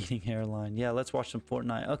receding hairline. Yeah, let's watch some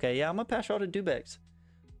Fortnite. Okay, yeah, I'm gonna pass y'all to Dubex.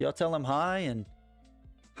 Y'all tell him hi and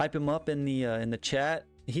hype him up in the chat.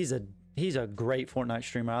 He's a great Fortnite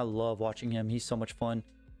streamer. I love watching him. He's so much fun.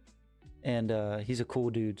 And he's a cool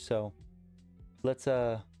dude, so let's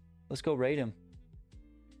go raid him.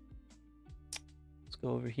 Let's go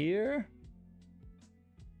over here.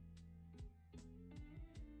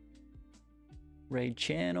 Raid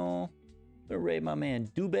channel. Gonna raid my man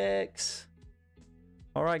Dubex.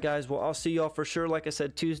 All right, guys. Well, I'll see y'all for sure. Like I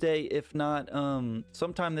said, Tuesday. If not,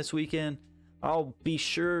 sometime this weekend. I'll be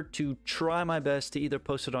sure to try my best to either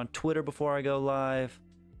post it on Twitter before I go live,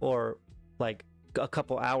 or like a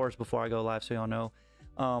couple hours before I go live, so y'all know.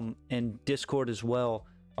 And Discord as well.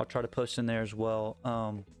 I'll try to post in there as well.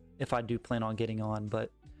 If I do plan on getting on,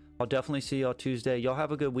 but I'll definitely see y'all Tuesday. Y'all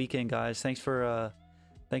have a good weekend, guys. Thanks for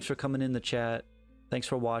coming in the chat. Thanks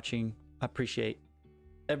for watching. I appreciate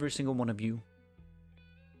every single one of you.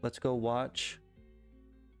 let's go watch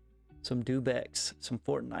some Dubex, some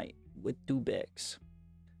Fortnite with Dubex.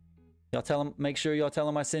 Y'all tell him, make sure y'all tell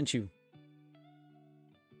him I sent you.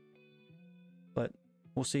 But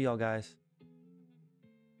we'll see y'all guys.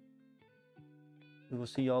 We will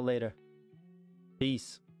see y'all later.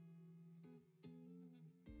 Peace.